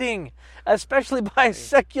editing, especially by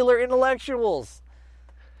secular intellectuals.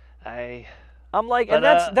 I'm like, and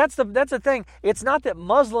that's the thing. It's not that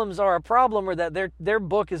Muslims are a problem or that their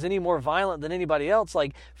book is any more violent than anybody else.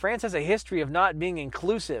 France has a history of not being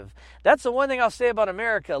inclusive. That's the one thing I'll say about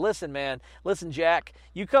America. Listen, man. Listen, Jack.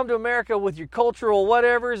 You come to America with your cultural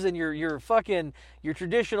whatevers and your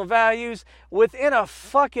traditional values. Within a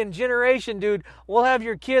fucking generation, dude, we'll have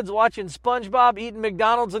your kids watching SpongeBob, eating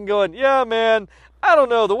McDonald's, and going, yeah, man, I don't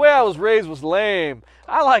know. The way I was raised was lame.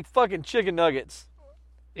 I like fucking chicken nuggets.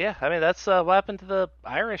 Yeah, I mean, that's what happened to the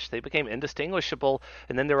Irish. They became indistinguishable,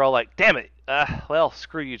 and then they were all like, damn it,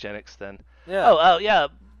 screw eugenics then. Yeah. Oh, yeah,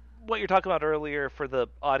 what you're talking about earlier for the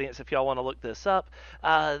audience, if y'all want to look this up,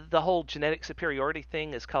 the whole genetic superiority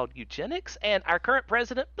thing is called eugenics, and our current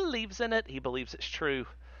president believes in it. He believes it's true.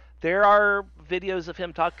 There are videos of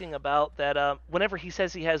him talking about that whenever he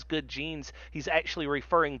says he has good genes, he's actually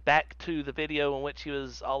referring back to the video in which he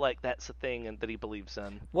was all like, that's the thing, and that he believes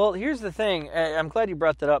in. Well, here's the thing. I'm glad you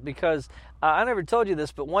brought that up because I never told you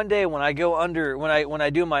this, but one day when I go when I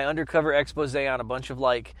do my undercover expose on a bunch of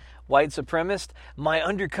like white supremacists, my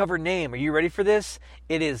undercover name, are you ready for this?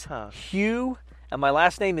 It is Hugh, and my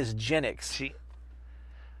last name is Jennings.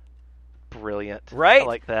 Brilliant. Right? I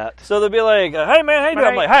like that. So they'll be like, hey man, how you doing?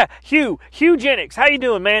 I'm like, hi, Hugh Jennings, how you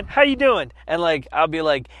doing, man? How you doing? And like, I'll be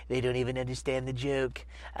like, they don't even understand the joke.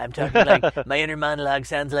 I'm talking like, my inner monologue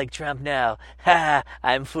sounds like Trump now. Ha,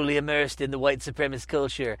 I'm fully immersed in the white supremacist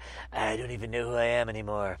culture. I don't even know who I am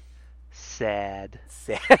anymore. Sad.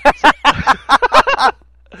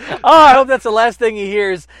 Oh, I hope that's the last thing he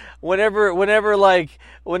hears whenever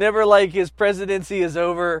his presidency is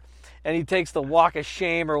over and he takes the walk of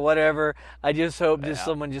shame or whatever. I just hope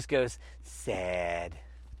someone just goes, sad.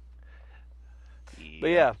 But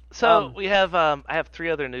yeah. So we have I have 3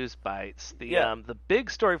 other news bites. The big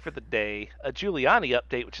story for the day, a Giuliani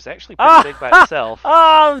update, which is actually pretty big by itself.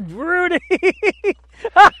 Oh, Rudy.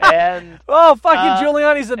 And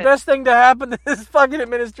Giuliani's the best thing to happen to this fucking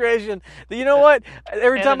administration. You know what?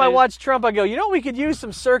 Every time I watch Trump, I go, you know what? We could use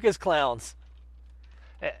some circus clowns.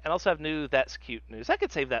 And also have new That's Cute news. I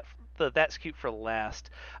could save That's Cute for last.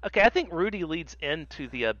 Okay, I think Rudy leads into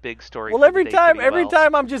the big story. Well, every time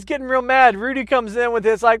I'm just getting real mad, Rudy comes in with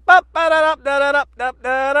his like, I'm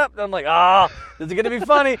like, this is gonna be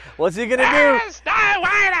funny. What's he gonna do? There is no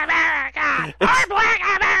white America or black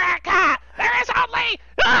America. There is only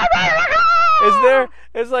America.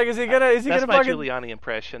 Is he gonna That's my Giuliani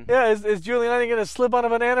impression. Yeah, is Giuliani gonna slip on a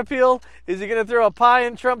banana peel? Is he gonna throw a pie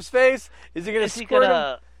in Trump's face? Is he gonna squirt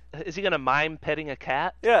him? Is he going to mime petting a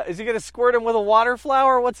cat? Yeah, is he going to squirt him with a water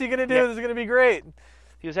flower? What's he going to do? Yeah. This is going to be great.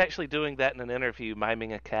 He was actually doing that in an interview,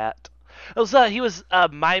 miming a cat. He was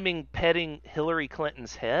miming petting Hillary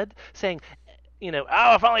Clinton's head, saying,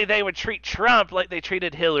 if only they would treat Trump like they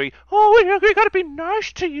treated Hillary. Oh, we got to be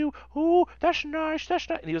nice to you. Oh, that's nice, that's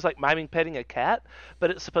nice. And he was like miming petting a cat, but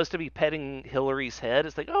it's supposed to be petting Hillary's head.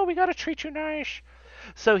 It's like, oh, we got to treat you nice.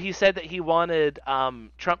 So he said that he wanted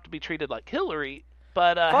Trump to be treated like Hillary.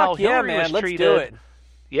 But how Hillary was treated. Let's do it.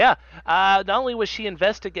 Yeah. Not only was she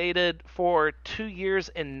investigated for 2 years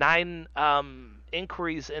and 9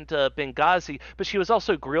 inquiries into Benghazi, but she was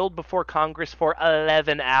also grilled before Congress for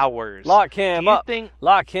 11 hours. Lock him up.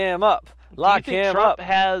 Lock him up. Lock do you think him Trump up.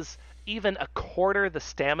 has even a quarter the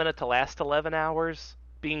stamina to last 11 hours?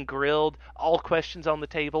 Being grilled, all questions on the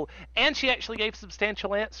table, and she actually gave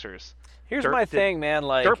substantial answers. Here's my thing, man.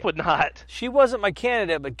 Like, Derp would not. She wasn't my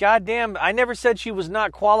candidate, but goddamn, I never said she was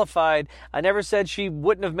not qualified. I never said she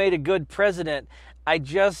wouldn't have made a good president. I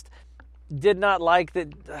just did not like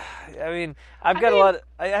that. I mean, I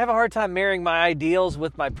have a hard time marrying my ideals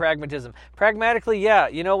with my pragmatism. Pragmatically, yeah,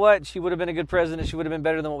 you know what? She would have been a good president. She would have been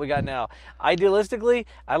better than what we got now. Idealistically,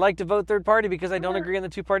 I like to vote third party because I don't agree on the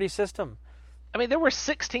two-party system. I mean, there were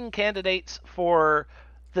 16 candidates for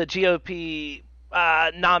the GOP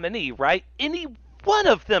nominee, right? Any one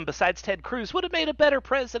of them besides Ted Cruz would have made a better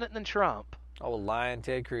president than Trump. Oh, lying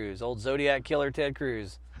Ted Cruz. Old Zodiac killer Ted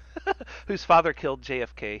Cruz. Whose father killed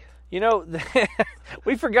JFK.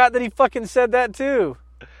 We forgot that he fucking said that too.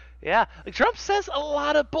 Yeah, Trump says a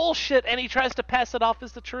lot of bullshit and he tries to pass it off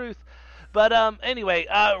as the truth. But anyway,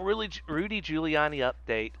 Rudy Giuliani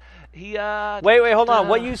update. Wait, hold on.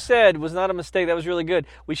 What you said was not a mistake. That was really good.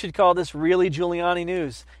 We should call this Really Giuliani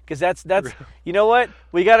News because that's you know what?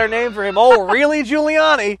 We got our name for him. Oh, Really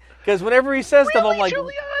Giuliani? Because whenever he says stuff, I'm like,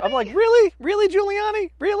 really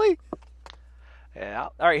Giuliani? Really? Yeah.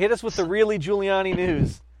 All right, hit us with the Really Giuliani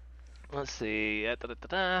News. Let's see.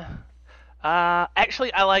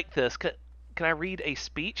 Actually, I like this. Can I read a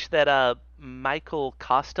speech that Michael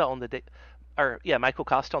Costa on the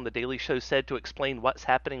Daily Show said to explain what's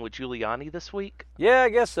happening with Giuliani this week? Yeah, I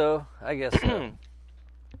guess so.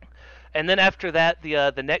 And then after that,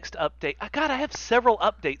 the next update. I have several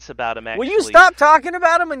updates about him, actually. Will you stop talking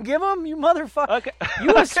about him and give them, you motherfucker? Okay.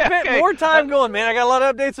 You have spent more time going, man, I got a lot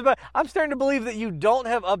of updates about... I'm starting to believe that you don't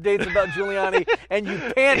have updates about Giuliani, and you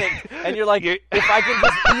panicked, and you're like, if I can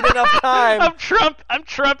just eat enough time... I'm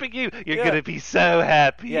trumping you. You're going to be so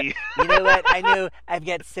happy. Yeah. You know what? I know I've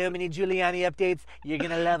got so many Giuliani updates. You're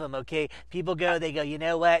going to love them, okay? People they go, you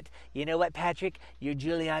know what? You know what, Patrick? Your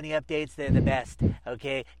Giuliani updates, they're the best,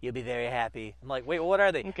 okay? You'll be very happy. I'm like, wait, what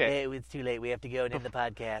are they? Okay. It's too late. We have to go and end the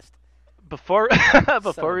podcast. Before Son of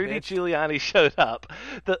before a Rudy bitch. Giuliani showed up,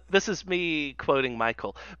 this is me quoting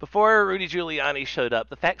Michael. Before Rudy Giuliani showed up,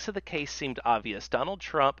 the facts of the case seemed obvious. Donald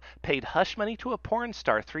Trump paid hush money to a porn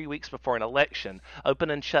star 3 weeks before an election. Open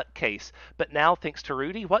and shut case. But now, thanks to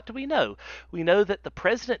Rudy, what do we know? We know that the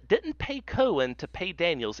president didn't pay Cohen to pay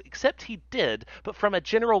Daniels, except he did, but from a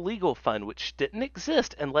general legal fund, which didn't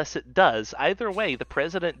exist unless it does. Either way, the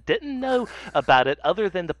president didn't know about it other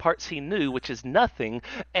than the parts he knew, which is nothing,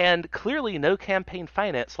 and clearly no campaign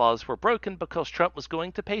finance laws were broken because Trump was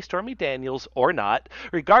going to pay Stormy Daniels or not,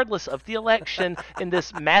 regardless of the election, and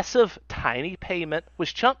this massive, tiny payment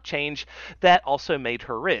was chump change that also made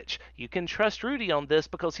her rich. You can trust Rudy on this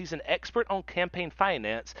because he's an expert on campaign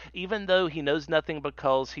finance, even though he knows nothing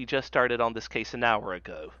because he just started on this case an hour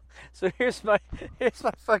ago. So here's my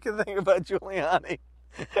fucking thing about Giuliani.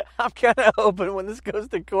 I'm kind of hoping when this goes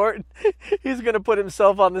to court, he's going to put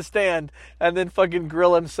himself on the stand and then fucking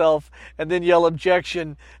grill himself and then yell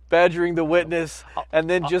objection, badgering the witness, and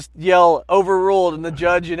then just yell overruled, and the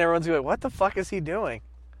judge and everyone's going, what the fuck is he doing?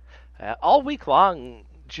 All week long,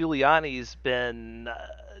 Giuliani's been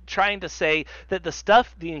trying to say that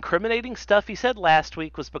the incriminating stuff he said last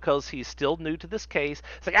week was because he's still new to this case.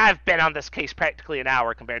 It's like, I've been on this case practically an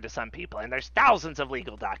hour compared to some people, and there's thousands of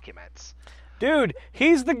legal documents. Dude,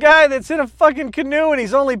 he's the guy that's in a fucking canoue and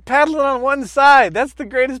he's only paddling on one side. That's the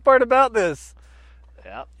greatest part about this.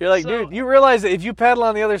 Yep. You're like, dude, you realize that if you paddle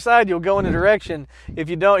on the other side, you'll go in a direction.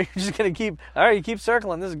 If you don't, you're just going to keep, all right, you keep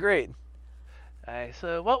circling. This is great. All right,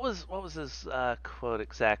 so what was his quote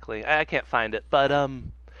exactly? I can't find it, but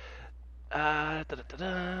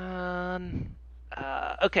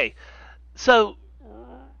okay. So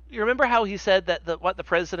you remember how he said that what the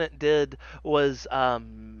president did was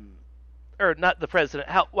or not the president,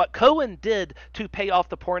 what Cohen did to pay off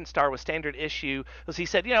the porn star was standard issue, was he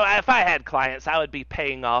said, if I had clients, I would be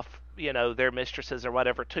paying off, their mistresses or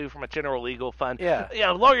whatever too from a general legal fund. Yeah.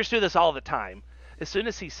 Lawyers do this all the time. As soon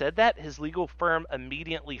as he said that, his legal firm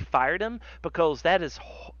immediately fired him because that is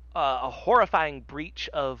a horrifying breach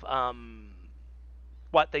of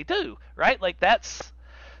what they do, right? Like that's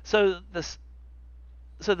so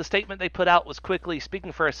the statement they put out was quickly,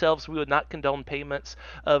 speaking for ourselves, we would not condone payments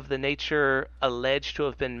of the nature alleged to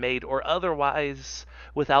have been made or otherwise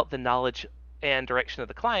without the knowledge and direction of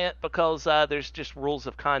the client, because there's just rules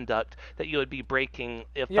of conduct that you would be breaking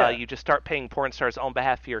if you just start paying porn stars on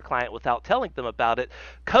behalf of your client without telling them about it.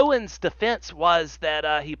 Cohen's defense was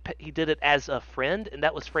that he did it as a friend, and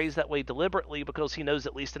that was phrased that way deliberately because he knows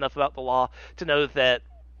at least enough about the law to know that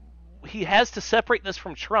he has to separate this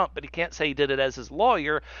from Trump, but he can't say he did it as his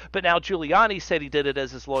lawyer. But now Giuliani said he did it as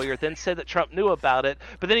his lawyer, then said that Trump knew about it,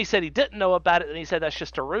 but then he said he didn't know about it, and he said that's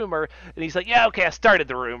just a rumor. And he's like, yeah, okay, I started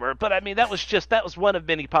the rumor, but I mean that was one of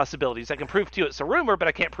many possibilities. I can prove to you it's a rumor, but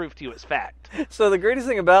I can't prove to you it's fact. So the greatest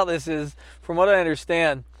thing about this is, from what I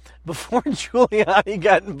understand, before Giuliani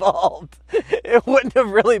got involved, it wouldn't have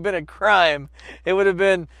really been a crime. It would have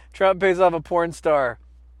been Trump pays off a porn star.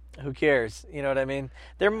 Who cares? You know what I mean?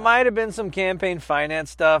 There might have been some campaign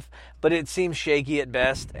finance stuff, but it seems shaky at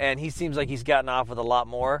best, and he seems like he's gotten off with a lot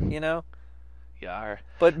more, Yeah.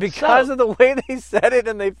 But because of the way they said it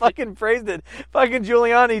and they fucking phrased it, fucking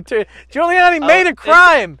Giuliani made a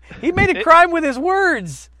crime. He made a crime with his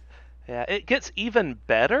words. Yeah, it gets even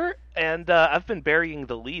better, and I've been burying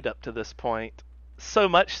the lead up to this point. So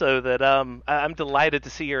much so that I'm delighted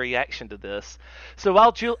to see your reaction to this. So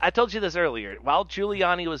I told you this earlier, while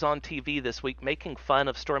Giuliani was on TV this week making fun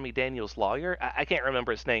of Stormy Daniels' lawyer, I can't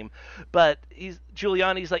remember his name, but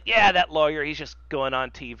Giuliani's like, yeah, that lawyer, he's just going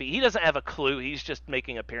on TV. He doesn't have a clue. He's just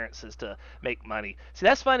making appearances to make money. See,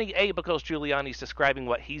 that's funny, A, because Giuliani's describing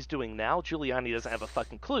what he's doing now. Giuliani doesn't have a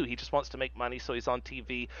fucking clue. He just wants to make money, so he's on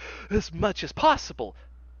TV as much as possible.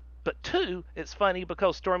 But two, it's funny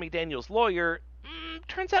because Stormy Daniels' lawyer,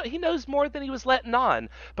 turns out he knows more than he was letting on,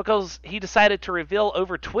 because he decided to reveal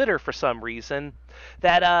over Twitter for some reason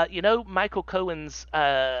that, Michael Cohen's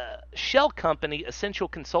shell company, Essential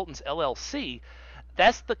Consultants LLC,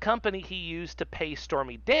 that's the company he used to pay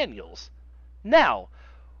Stormy Daniels. Now,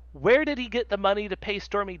 where did he get the money to pay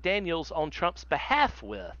Stormy Daniels on Trump's behalf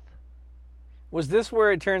with? Was this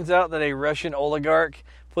where it turns out that a Russian oligarch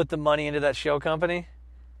put the money into that shell company?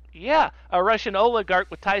 Yeah, a Russian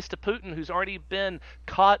oligarch with ties to Putin who's already been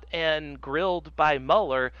caught and grilled by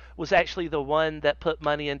Mueller was actually the one that put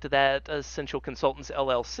money into that Essential Consultants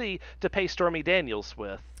LLC to pay Stormy Daniels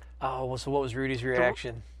with. Oh, well, so what was Rudy's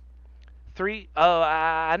reaction?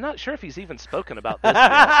 I'm not sure if he's even spoken about this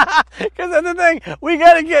yet. Because that's the thing. We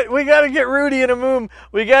gotta get Rudy in a room.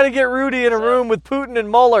 We gotta get Rudy in a room with Putin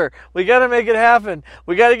and Mueller. We gotta make it happen.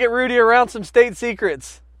 We gotta get Rudy around some state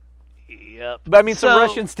secrets. Yep. But I mean, some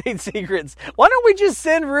Russian state secrets. Why don't we just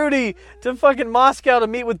send Rudy to fucking Moscow to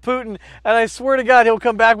meet with Putin, and I swear to God, he'll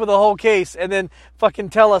come back with a whole case, and then fucking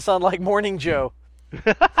tell us on, like, Morning Joe.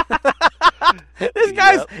 This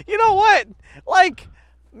guy's, you know what? Like,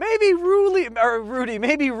 maybe Rudy,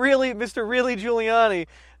 maybe really, Mr. Really Giuliani,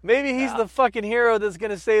 maybe he's the fucking hero that's going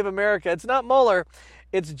to save America. It's not Mueller.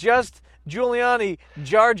 It's just Giuliani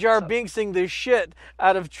Jar Binksing the shit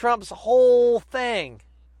out of Trump's whole thing.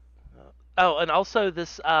 Oh, and also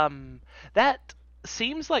this, that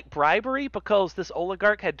seems like bribery because this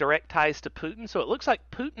oligarch had direct ties to Putin. So it looks like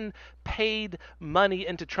Putin paid money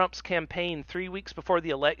into Trump's campaign 3 weeks before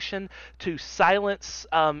the election to silence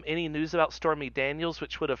any news about Stormy Daniels,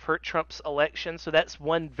 which would have hurt Trump's election. So that's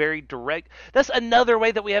one very direct. That's another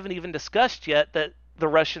way that we haven't even discussed yet that the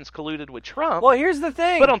Russians colluded with Trump. Well, here's the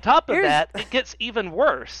thing. But on top of that, it gets even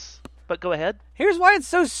worse. But go ahead. Here's why it's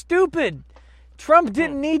so stupid. Trump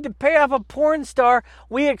didn't need to pay off a porn star.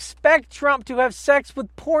 We expect Trump to have sex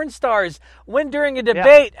with porn stars. When during a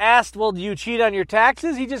debate asked, well, do you cheat on your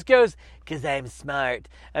taxes? He just goes, because I'm smart.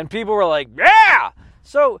 And people were like, yeah!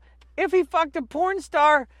 So if he fucked a porn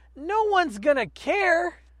star, no one's going to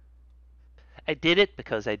care. I did it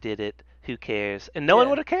because I did it. Who cares? And no one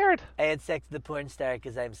would have cared. I had sex with a porn star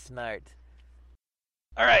because I'm smart.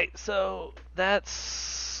 All right, so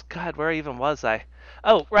that's... God, where even was I?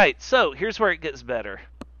 Oh, right. So here's where it gets better.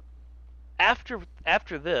 After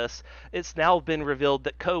this, it's now been revealed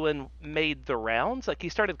that Cohen made the rounds. Like, he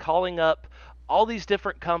started calling up all these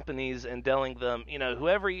different companies and telling them, you know,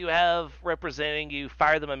 whoever you have representing you,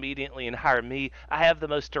 fire them immediately and hire me. I have the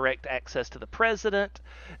most direct access to the president.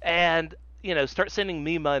 And, you know, start sending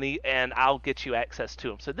me money and I'll get you access to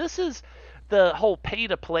him. So this is the whole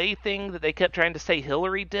pay-to-play thing that they kept trying to say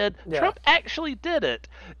Hillary did. Yeah. Trump actually did it.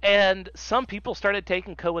 And some people started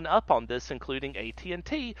taking Cohen up on this, including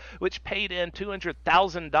AT&T, which paid in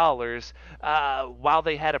 $200,000 while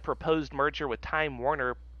they had a proposed merger with Time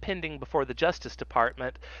Warner pending before the Justice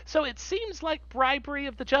Department. So it seems like bribery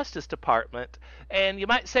of the Justice Department. And you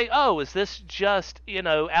might say, oh, is this just, you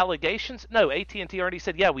know, allegations? No, AT&T already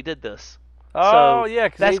said, yeah, we did this. Oh, so yeah.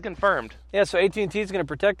 That's confirmed. Yeah, so AT&T is going to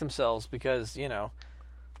protect themselves because, you know.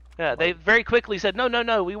 Yeah, they very quickly said,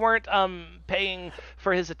 no, we weren't paying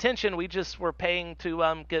for his attention. We just were paying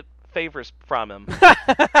to get favors from him.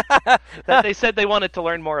 They said they wanted to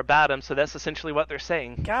learn more about him, so that's essentially what they're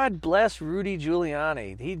saying. God bless Rudy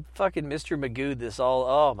Giuliani. He fucking Mr. Magoo this all.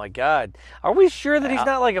 Oh, my God. Are we sure that he's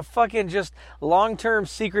not like a fucking just long-term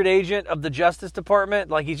secret agent of the Justice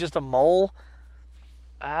Department? Like he's just a mole?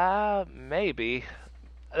 Maybe.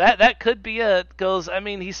 That could be it. Because, I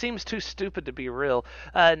mean, he seems too stupid to be real.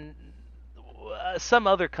 Some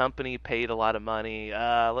other company paid a lot of money.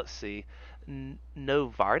 Let's see.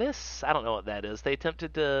 Novartis? I don't know what that is. They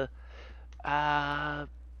attempted to... I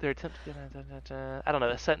don't know.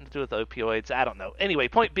 It's something to do with opioids. I don't know. Anyway,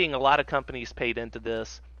 point being, a lot of companies paid into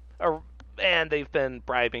this. And they've been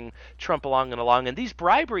bribing Trump along. And these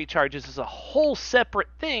bribery charges is a whole separate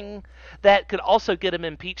thing that could also get him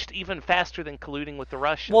impeached even faster than colluding with the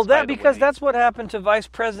Russians. Well, that's what happened to Vice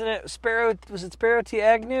President Spiro. Was it Spiro T.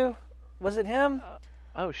 Agnew? Was it him?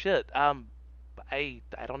 Oh shit. I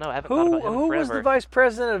don't know. I haven't thought about him forever. Who was the vice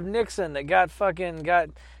president of Nixon that got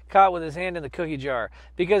caught with his hand in the cookie jar?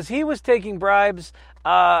 Because he was taking bribes,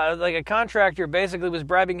 like a contractor basically was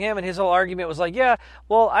bribing him, and his whole argument was like, yeah,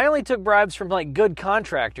 well, I only took bribes from like good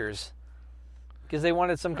contractors. Because they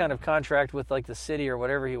wanted some kind of contract with like the city or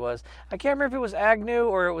whatever he was. I can't remember if it was Agnew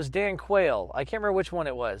or it was Dan Quayle. I can't remember which one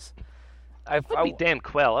it was. It would be Dan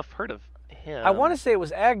Quayle. I've heard of him. I want to say it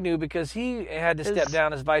was Agnew because he had to step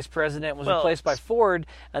down as vice president, was replaced by Ford,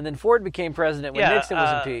 and then Ford became president when Nixon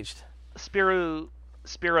was impeached. Spiro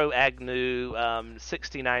Agnew,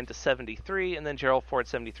 69 to 73, and then Gerald Ford,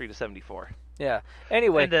 73 to 74. Yeah.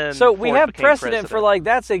 Anyway, so we have precedent for like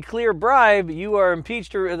that's a clear bribe. You are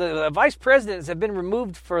impeached, or the vice presidents have been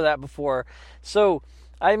removed for that before. So,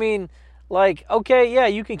 I mean, like, okay, yeah,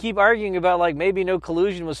 you can keep arguing about like maybe no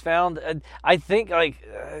collusion was found. I think like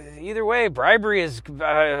either way, bribery is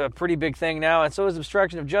a pretty big thing now, and so is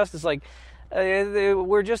obstruction of justice. Like,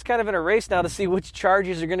 we're just kind of in a race now to see which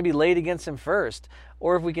charges are going to be laid against him first,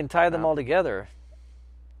 or if we can tie them all together.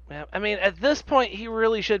 Yeah, I mean, at this point, he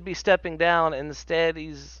really should be stepping down. Instead,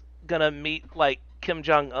 he's gonna meet like Kim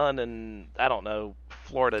Jong-un in, I don't know,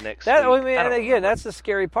 Florida next week. I mean, and again, that's the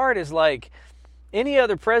scary part. Is like any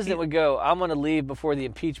other president would go, "I'm going to leave before the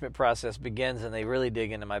impeachment process begins," and they really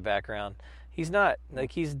dig into my background. He's not.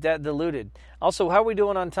 Like he's that deluded. Also, how are we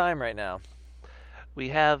doing on time right now? We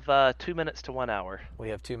have 2 minutes to 1 hour. We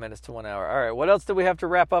have 2 minutes to 1 hour. All right. What else do we have to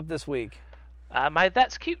wrap up this week? My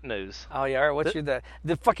That's Cute news. Oh yeah, all right. What's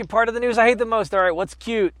the fucking part of the news I hate the most? All right, what's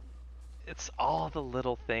cute? It's all the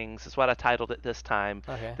little things, is what I titled it this time.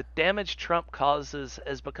 Okay. The damage Trump causes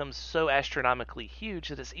has become so astronomically huge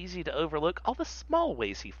that it's easy to overlook all the small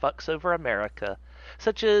ways he fucks over America,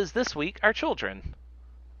 such as this week, our children.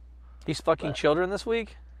 He's fucking children this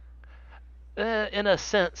week? In a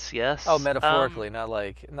sense, yes. Oh, metaphorically, not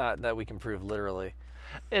that we can prove literally.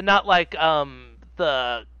 And not like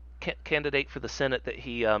the candidate for the Senate that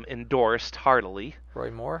he endorsed heartily.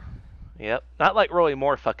 Roy Moore? Yep. Not like Roy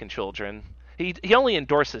Moore fucking children. He only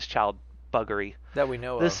endorses child buggery. That we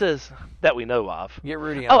know of. This is that we know of. Get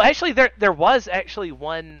Rudy on. Oh, actually, there was actually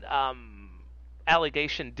one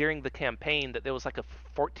allegation during the campaign that there was like a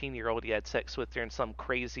 14-year-old he had sex with during some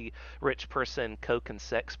crazy rich person coke and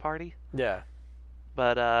sex party. Yeah.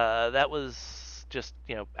 But that was just,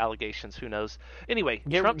 allegations. Who knows? Anyway,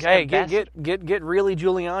 get Trump's really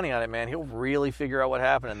Giuliani on it, man. He'll really figure out what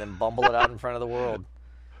happened and then bumble it out in front of the world.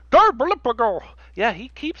 Yeah, he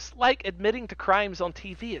keeps like admitting to crimes on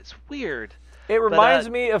TV. It's weird. It reminds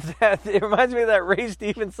me of that. It reminds me of that Ray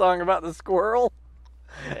Stevens song about the squirrel.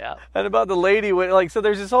 Yeah. And about the lady so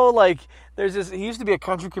there's this whole he used to be a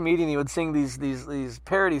country comedian. He would sing these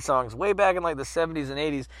parody songs way back in like the 70s and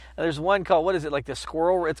 80s. And there's one called, what is it, like the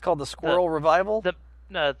squirrel? It's called the Squirrel Revival. The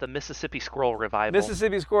Mississippi Squirrel Revival.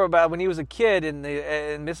 Mississippi Squirrel Revival. When he was a kid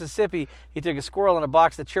in Mississippi, he took a squirrel in a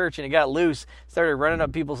box to church and it got loose, started running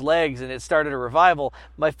up people's legs, and it started a revival.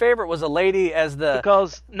 My favorite was a lady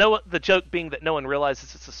because the joke being that no one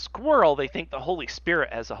realizes it's a squirrel, they think the Holy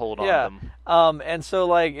Spirit has a hold on them. And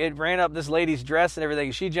so it ran up this lady's dress and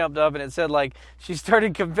everything. She jumped up and it said she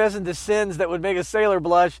started confessing to sins that would make a sailor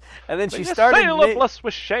blush, and then she started sailor blush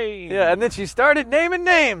with shame. Yeah, and then she started naming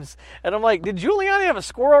names, and I'm like, did Giuliani have a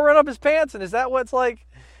squirrel run up his pants? And is that what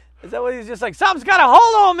he's just like, something's got a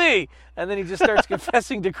hold on me? And then he just starts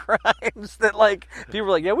confessing to crimes that people are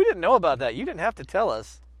like, yeah, we didn't know about that. You didn't have to tell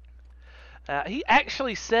us. He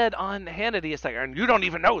actually said on Hannity, it's like, you don't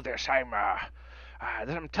even know this.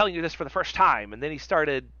 I'm telling you this for the first time. And then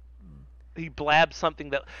he blabbed something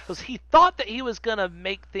because he thought that he was going to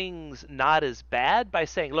make things not as bad by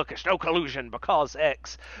saying, look, it's no collusion because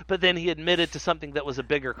X. But then he admitted to something that was a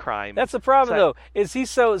bigger crime. That's the problem, though. Is he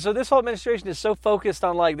so this whole administration is so focused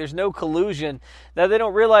on there's no collusion that they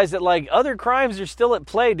don't realize that other crimes are still at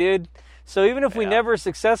play, dude. So even if we never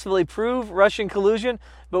successfully prove Russian collusion,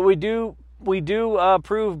 but we do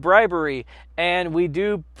prove bribery, and we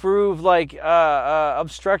do prove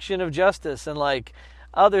obstruction of justice and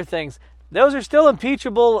other things. Those are still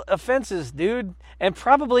impeachable offenses, dude, and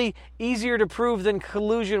probably easier to prove than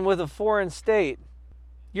collusion with a foreign state.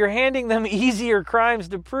 You're handing them easier crimes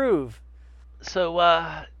to prove.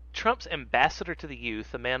 So, Trump's ambassador to the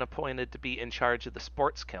youth, a man appointed to be in charge of the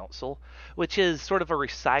Sports Council, which is sort of a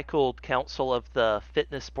recycled council of the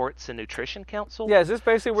Fitness, Sports, and Nutrition Council. Yeah, is this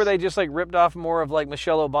basically where they just ripped off more of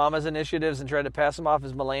Michelle Obama's initiatives and tried to pass them off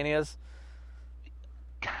as Melania's?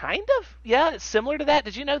 Kind of, yeah. It's similar to that.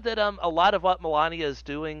 Did you know that a lot of what Melania is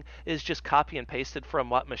doing is just copy and pasted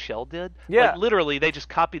from what Michelle did? Yeah. Literally, they just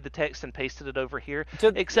copied the text and pasted it over here.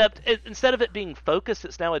 Except instead of it being focused,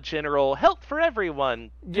 it's now a general health for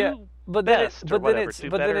everyone. But then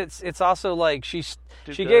it's also she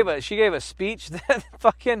gave a speech that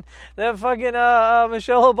fucking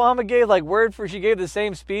Michelle Obama gave she gave the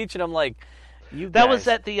same speech, and I'm like, that was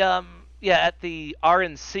at the at the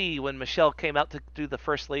RNC when Michelle came out to do the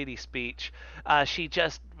First Lady speech. She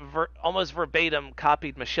just almost verbatim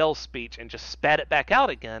copied Michelle's speech and just spat it back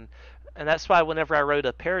out again. And that's why whenever I wrote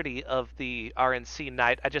a parody of the RNC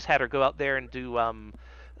night, I just had her go out there and do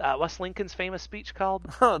what's Lincoln's famous speech called?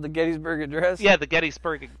 Oh, the Gettysburg Address? Yeah, the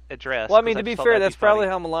Gettysburg Address. Well, I mean, to be fair, that's probably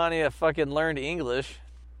how Melania fucking learned English.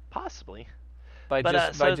 Possibly. By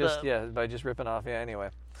just ripping off. Yeah, anyway.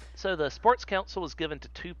 So the Sports Council was given to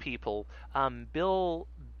two people, Bill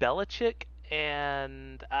Belichick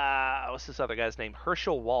and what's this other guy's name?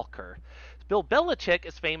 Herschel Walker. Bill Belichick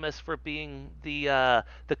is famous for being the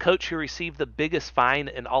coach who received the biggest fine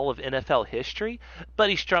in all of NFL history, but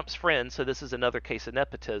he's Trump's friend, so this is another case of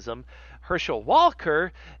nepotism. Herschel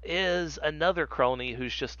Walker is another crony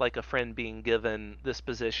who's just like a friend being given this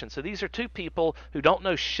position. So these are two people who don't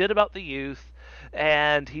know shit about the youth,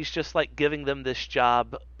 and he's just giving them this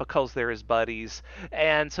job because they're his buddies.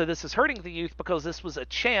 And so this is hurting the youth because this was a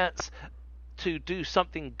chance to do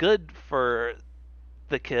something good for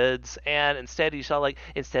the kids, and instead he's all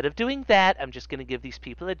instead of doing that, I'm just going to give these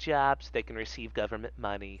people a job so they can receive government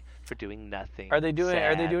money for doing nothing. Are they doing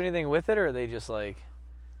anything with it, or are they just so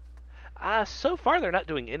far they're not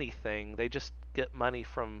doing anything. They just get money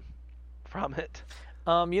from it.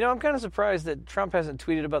 I'm kind of surprised that Trump hasn't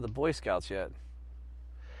tweeted about the Boy Scouts yet.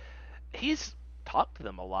 He's talked to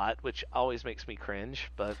them a lot, which always makes me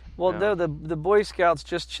cringe. But well, no, the Boy Scouts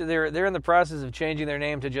they're in the process of changing their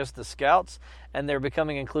name to just the Scouts, and they're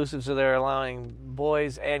becoming inclusive, so they're allowing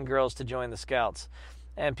boys and girls to join the Scouts.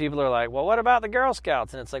 And people are like, well, what about the Girl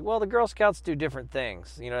Scouts? And it's like, well, the Girl Scouts do different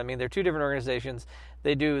things. You know what I mean? They're two different organizations.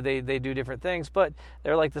 They do different things, but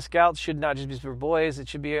they're like, the Scouts should not just be for boys. It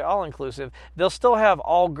should be all inclusive. They'll still have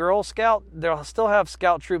all girl Scout. They'll still have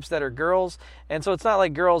Scout troops that are girls. And so it's not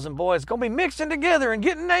like girls and boys going to be mixing together and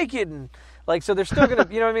getting naked. And like, so they're still going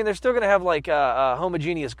to, you know what I mean? They're still going to have like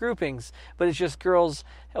homogeneous groupings, but it's just girls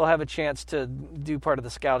will have a chance to do part of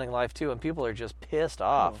the scouting life too. And people are just pissed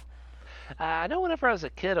off. I know whenever I was a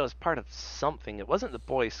kid, I was part of something. It wasn't the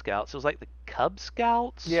Boy Scouts. It was like the Cub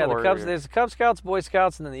Scouts. Yeah, the Cubs. There's the Cub Scouts, Boy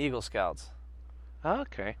Scouts, and then the Eagle Scouts.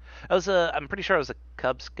 Okay. I'm pretty sure I was a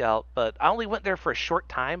Cub Scout, but I only went there for a short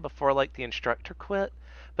time before like the instructor quit.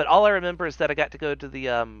 But all I remember is that I got to go to the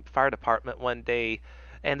fire department one day,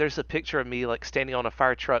 and there's a picture of me like standing on a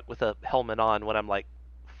fire truck with a helmet on when I'm like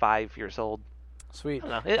 5 years old. Sweet. I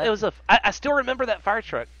don't know. It was I still remember that fire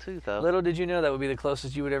truck too, though. Little did you know that would be the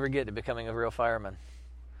closest you would ever get to becoming a real fireman.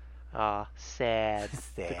 Sad. Sad.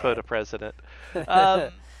 To quote a president. Yeah.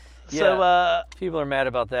 So people are mad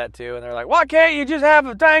about that too, and they're like, "Why can't you just have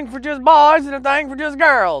a thing for just boys and a thing for just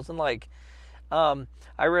girls?" And like,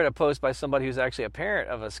 I read a post by somebody who's actually a parent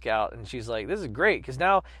of a scout, and she's like, "This is great because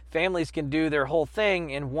now families can do their whole thing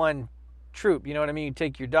in one troop." You know what I mean? You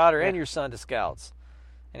take your daughter and your son to scouts.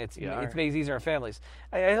 And it makes it easier on families.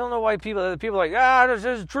 I don't know why people are like, this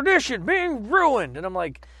is tradition being ruined. And I'm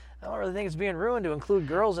like, I don't really think it's being ruined to include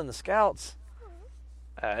girls in the Scouts.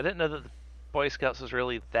 I didn't know that the Boy Scouts was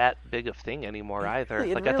really that big of a thing anymore either. I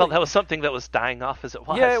I thought that was something that was dying off as it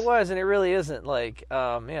was. Yeah, it was, and it really isn't. Like,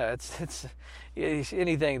 it's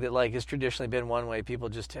anything that like has traditionally been one way. People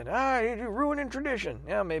just tend, you're ruining tradition.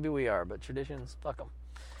 Yeah, maybe we are, but traditions, fuck them.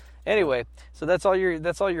 Anyway, so that's all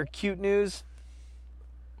your cute news.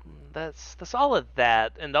 That's all of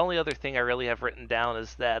that, and the only other thing I really have written down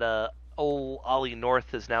is that old Ollie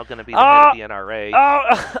North is now going to be the head of the NRA.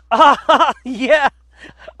 Yeah,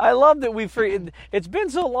 I love that it's been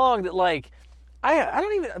so long that like I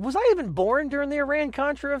don't even was I even born during the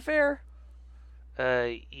Iran-Contra affair?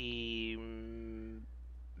 Maybe.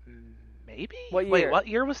 What year? Wait, what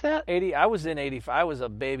year was that? 80. I was in 85. I was a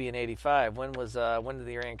baby in 85. When did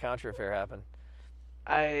the Iran-Contra affair happen?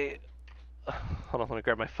 Hold on, let me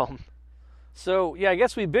grab my phone. So yeah, I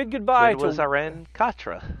guess we bid goodbye When was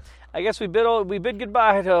Iran-Contra? I guess we bid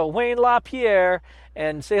goodbye to Wayne LaPierre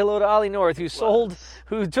and say hello to Ollie North, who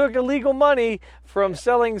took illegal money from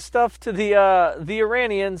selling stuff to the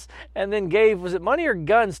Iranians and then gave, was it money or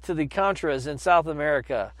guns to the Contras in South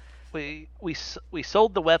America? We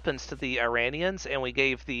sold the weapons to the Iranians and we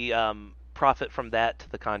gave the profit from that to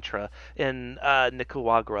the Contra in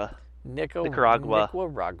Nicaragua.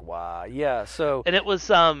 Nicaragua. Yeah. So. And it was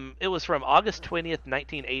from August 20th,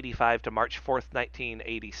 1985 to March 4th,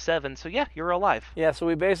 1987. So yeah, you're alive. Yeah. So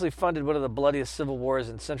we basically funded one of the bloodiest civil wars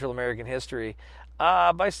in Central American history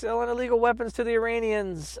by selling illegal weapons to the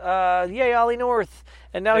Iranians. Yay, Ollie North.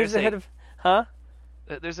 And now he's the head of. Huh?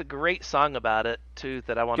 There's a great song about it too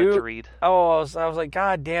that I wanted to read. Oh, I was like,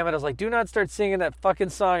 God damn it! I was like, do not start singing that fucking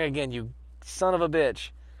song again, you son of a bitch.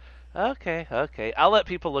 Okay. I'll let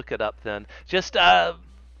people look it up then. Just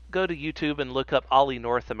go to YouTube and look up Ollie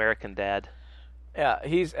North, American Dad. Yeah,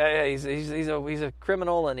 he's a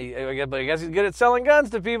criminal, but I guess he's good at selling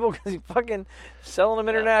guns to people because he's fucking selling them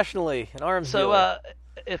internationally, an arms dealer.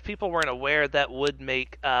 If people weren't aware, that would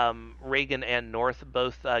make Reagan and North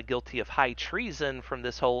both guilty of high treason from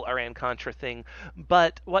this whole Iran-Contra thing.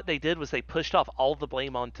 But what they did was they pushed off all the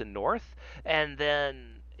blame onto North, and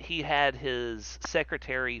then he had his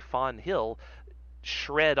secretary, Fawn Hill,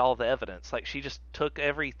 shred all the evidence. Like, she just took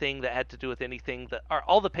everything that had to do with anything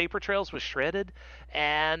all the paper trails was shredded.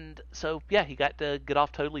 And so, yeah, he got to get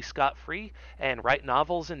off totally scot-free and write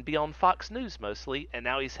novels and be on Fox News mostly. And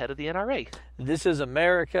now he's head of the NRA. This is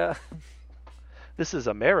America. This is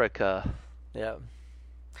America. Yeah.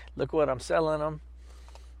 Look what I'm selling them.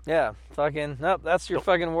 Yeah, nope, that's your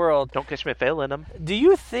fucking world. Don't catch me failing them. Do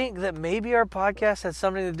you think that maybe our podcast had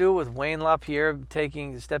something to do with Wayne LaPierre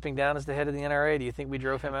stepping down as the head of the NRA? Do you think we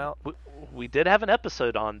drove him out? We did have an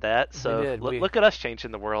episode on that, so look at us changing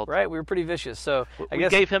the world. Right, we were pretty vicious. So I guess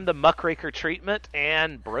gave him the muckraker treatment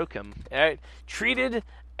and broke him. All right, treated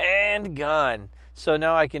and gone. So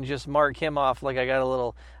now I can just mark him off like I got a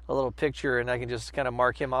little picture, and I can just kind of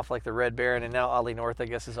mark him off like the Red Baron. And now Ollie North, I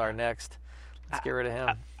guess, is our next. Let's get rid of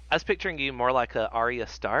him. I was picturing you more like a Arya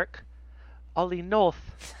Stark, Ollie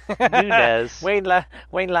North. Nunez. Wayne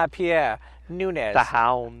LaPierre. Nunez. The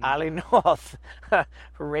Hound. Ali North.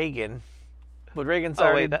 Reagan. But Reagan's Oh,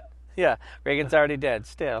 already... wait, that- Yeah, Reagan's already dead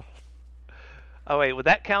still. Oh, wait, would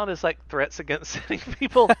that count as, like, threats against sitting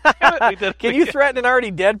people? Damn it, we did it Can you again. threaten an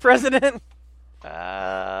already dead president?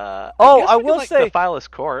 I Oh, guess I we could, will like, say- defile his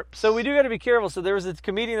corpse. So we do got to be careful. So there was a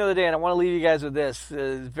comedian the other day, and I want to leave you guys with this.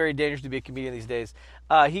 It's very dangerous to be a comedian these days.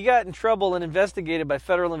 He got in trouble and investigated by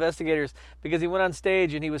federal investigators because he went on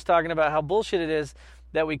stage and he was talking about how bullshit it is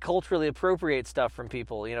that we culturally appropriate stuff from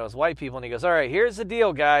people, as white people. And he goes, all right, here's the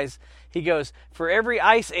deal, guys. He goes, for every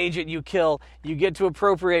ICE agent you kill, you get to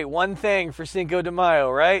appropriate one thing for Cinco de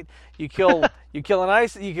Mayo, right? You kill you kill one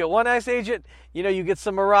ICE agent, you get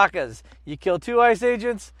some maracas. You kill 2 ICE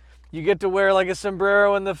agents, you get to wear like a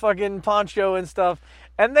sombrero and the fucking poncho and stuff.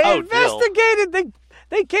 And they investigated.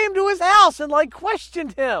 They came to his house and like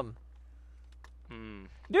questioned him.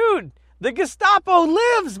 Dude, the Gestapo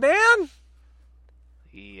lives, man.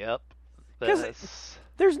 Yep. 'Cause This-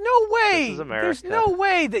 There's no way. This is America. There's no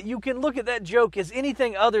way that you can look at that joke as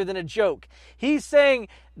anything other than a joke. He's saying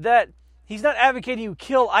that he's not advocating you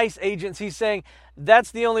kill ICE agents. He's saying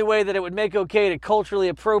that's the only way that it would make okay to culturally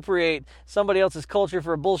appropriate somebody else's culture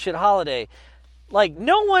for a bullshit holiday. Like,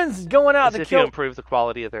 no one's going out As to if you kill... improve the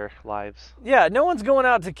quality of their lives. Yeah, no one's going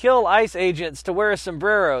out to kill ICE agents to wear a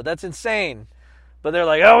sombrero. That's insane. But they're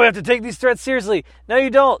like, oh, we have to take these threats seriously. No,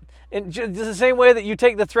 you don't. In just the same way that you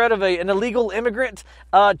take the threat of an illegal immigrant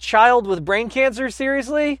child with brain cancer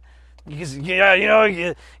seriously. Because,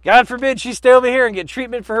 God forbid she stay over here and get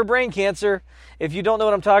treatment for her brain cancer. If you don't know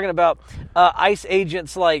what I'm talking about, ICE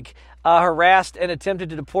agents harassed and attempted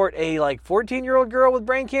to deport a 14-year-old girl with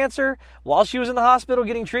brain cancer while she was in the hospital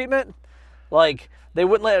getting treatment. Like, they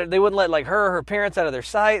wouldn't let her or her parents out of their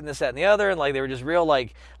sight, and this, that, and the other, and they were just real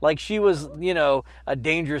like she was a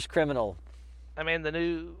dangerous criminal. I mean,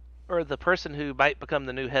 the person who might become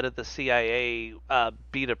the new head of the CIA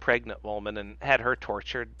beat a pregnant woman and had her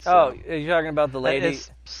tortured. So Oh, you're talking about the that lady? is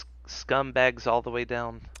scumbags all the way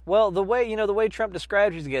down. Well, the way Trump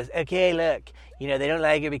describes her, he goes, okay, look, they don't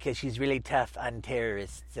like her because she's really tough on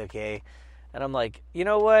terrorists, okay? And I'm like, you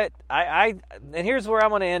know what? And here's where I'm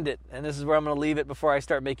going to end it, and this is where I'm going to leave it before I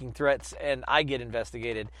start making threats and I get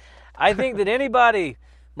investigated. I think that anybody,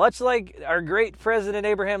 much like our great President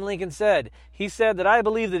Abraham Lincoln said, he said that I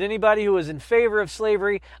believe that anybody who is in favor of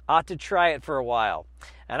slavery ought to try it for a while.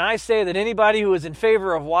 And I say that anybody who is in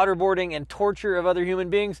favor of waterboarding and torture of other human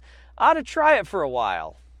beings ought to try it for a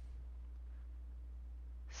while.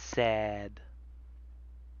 Sad.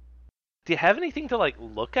 Do you have anything to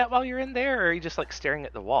look at while you're in there, or are you just staring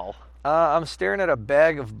at the wall? I'm staring at a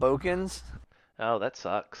bag of Bokens. Oh, that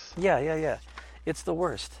sucks. Yeah. It's the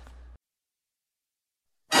worst.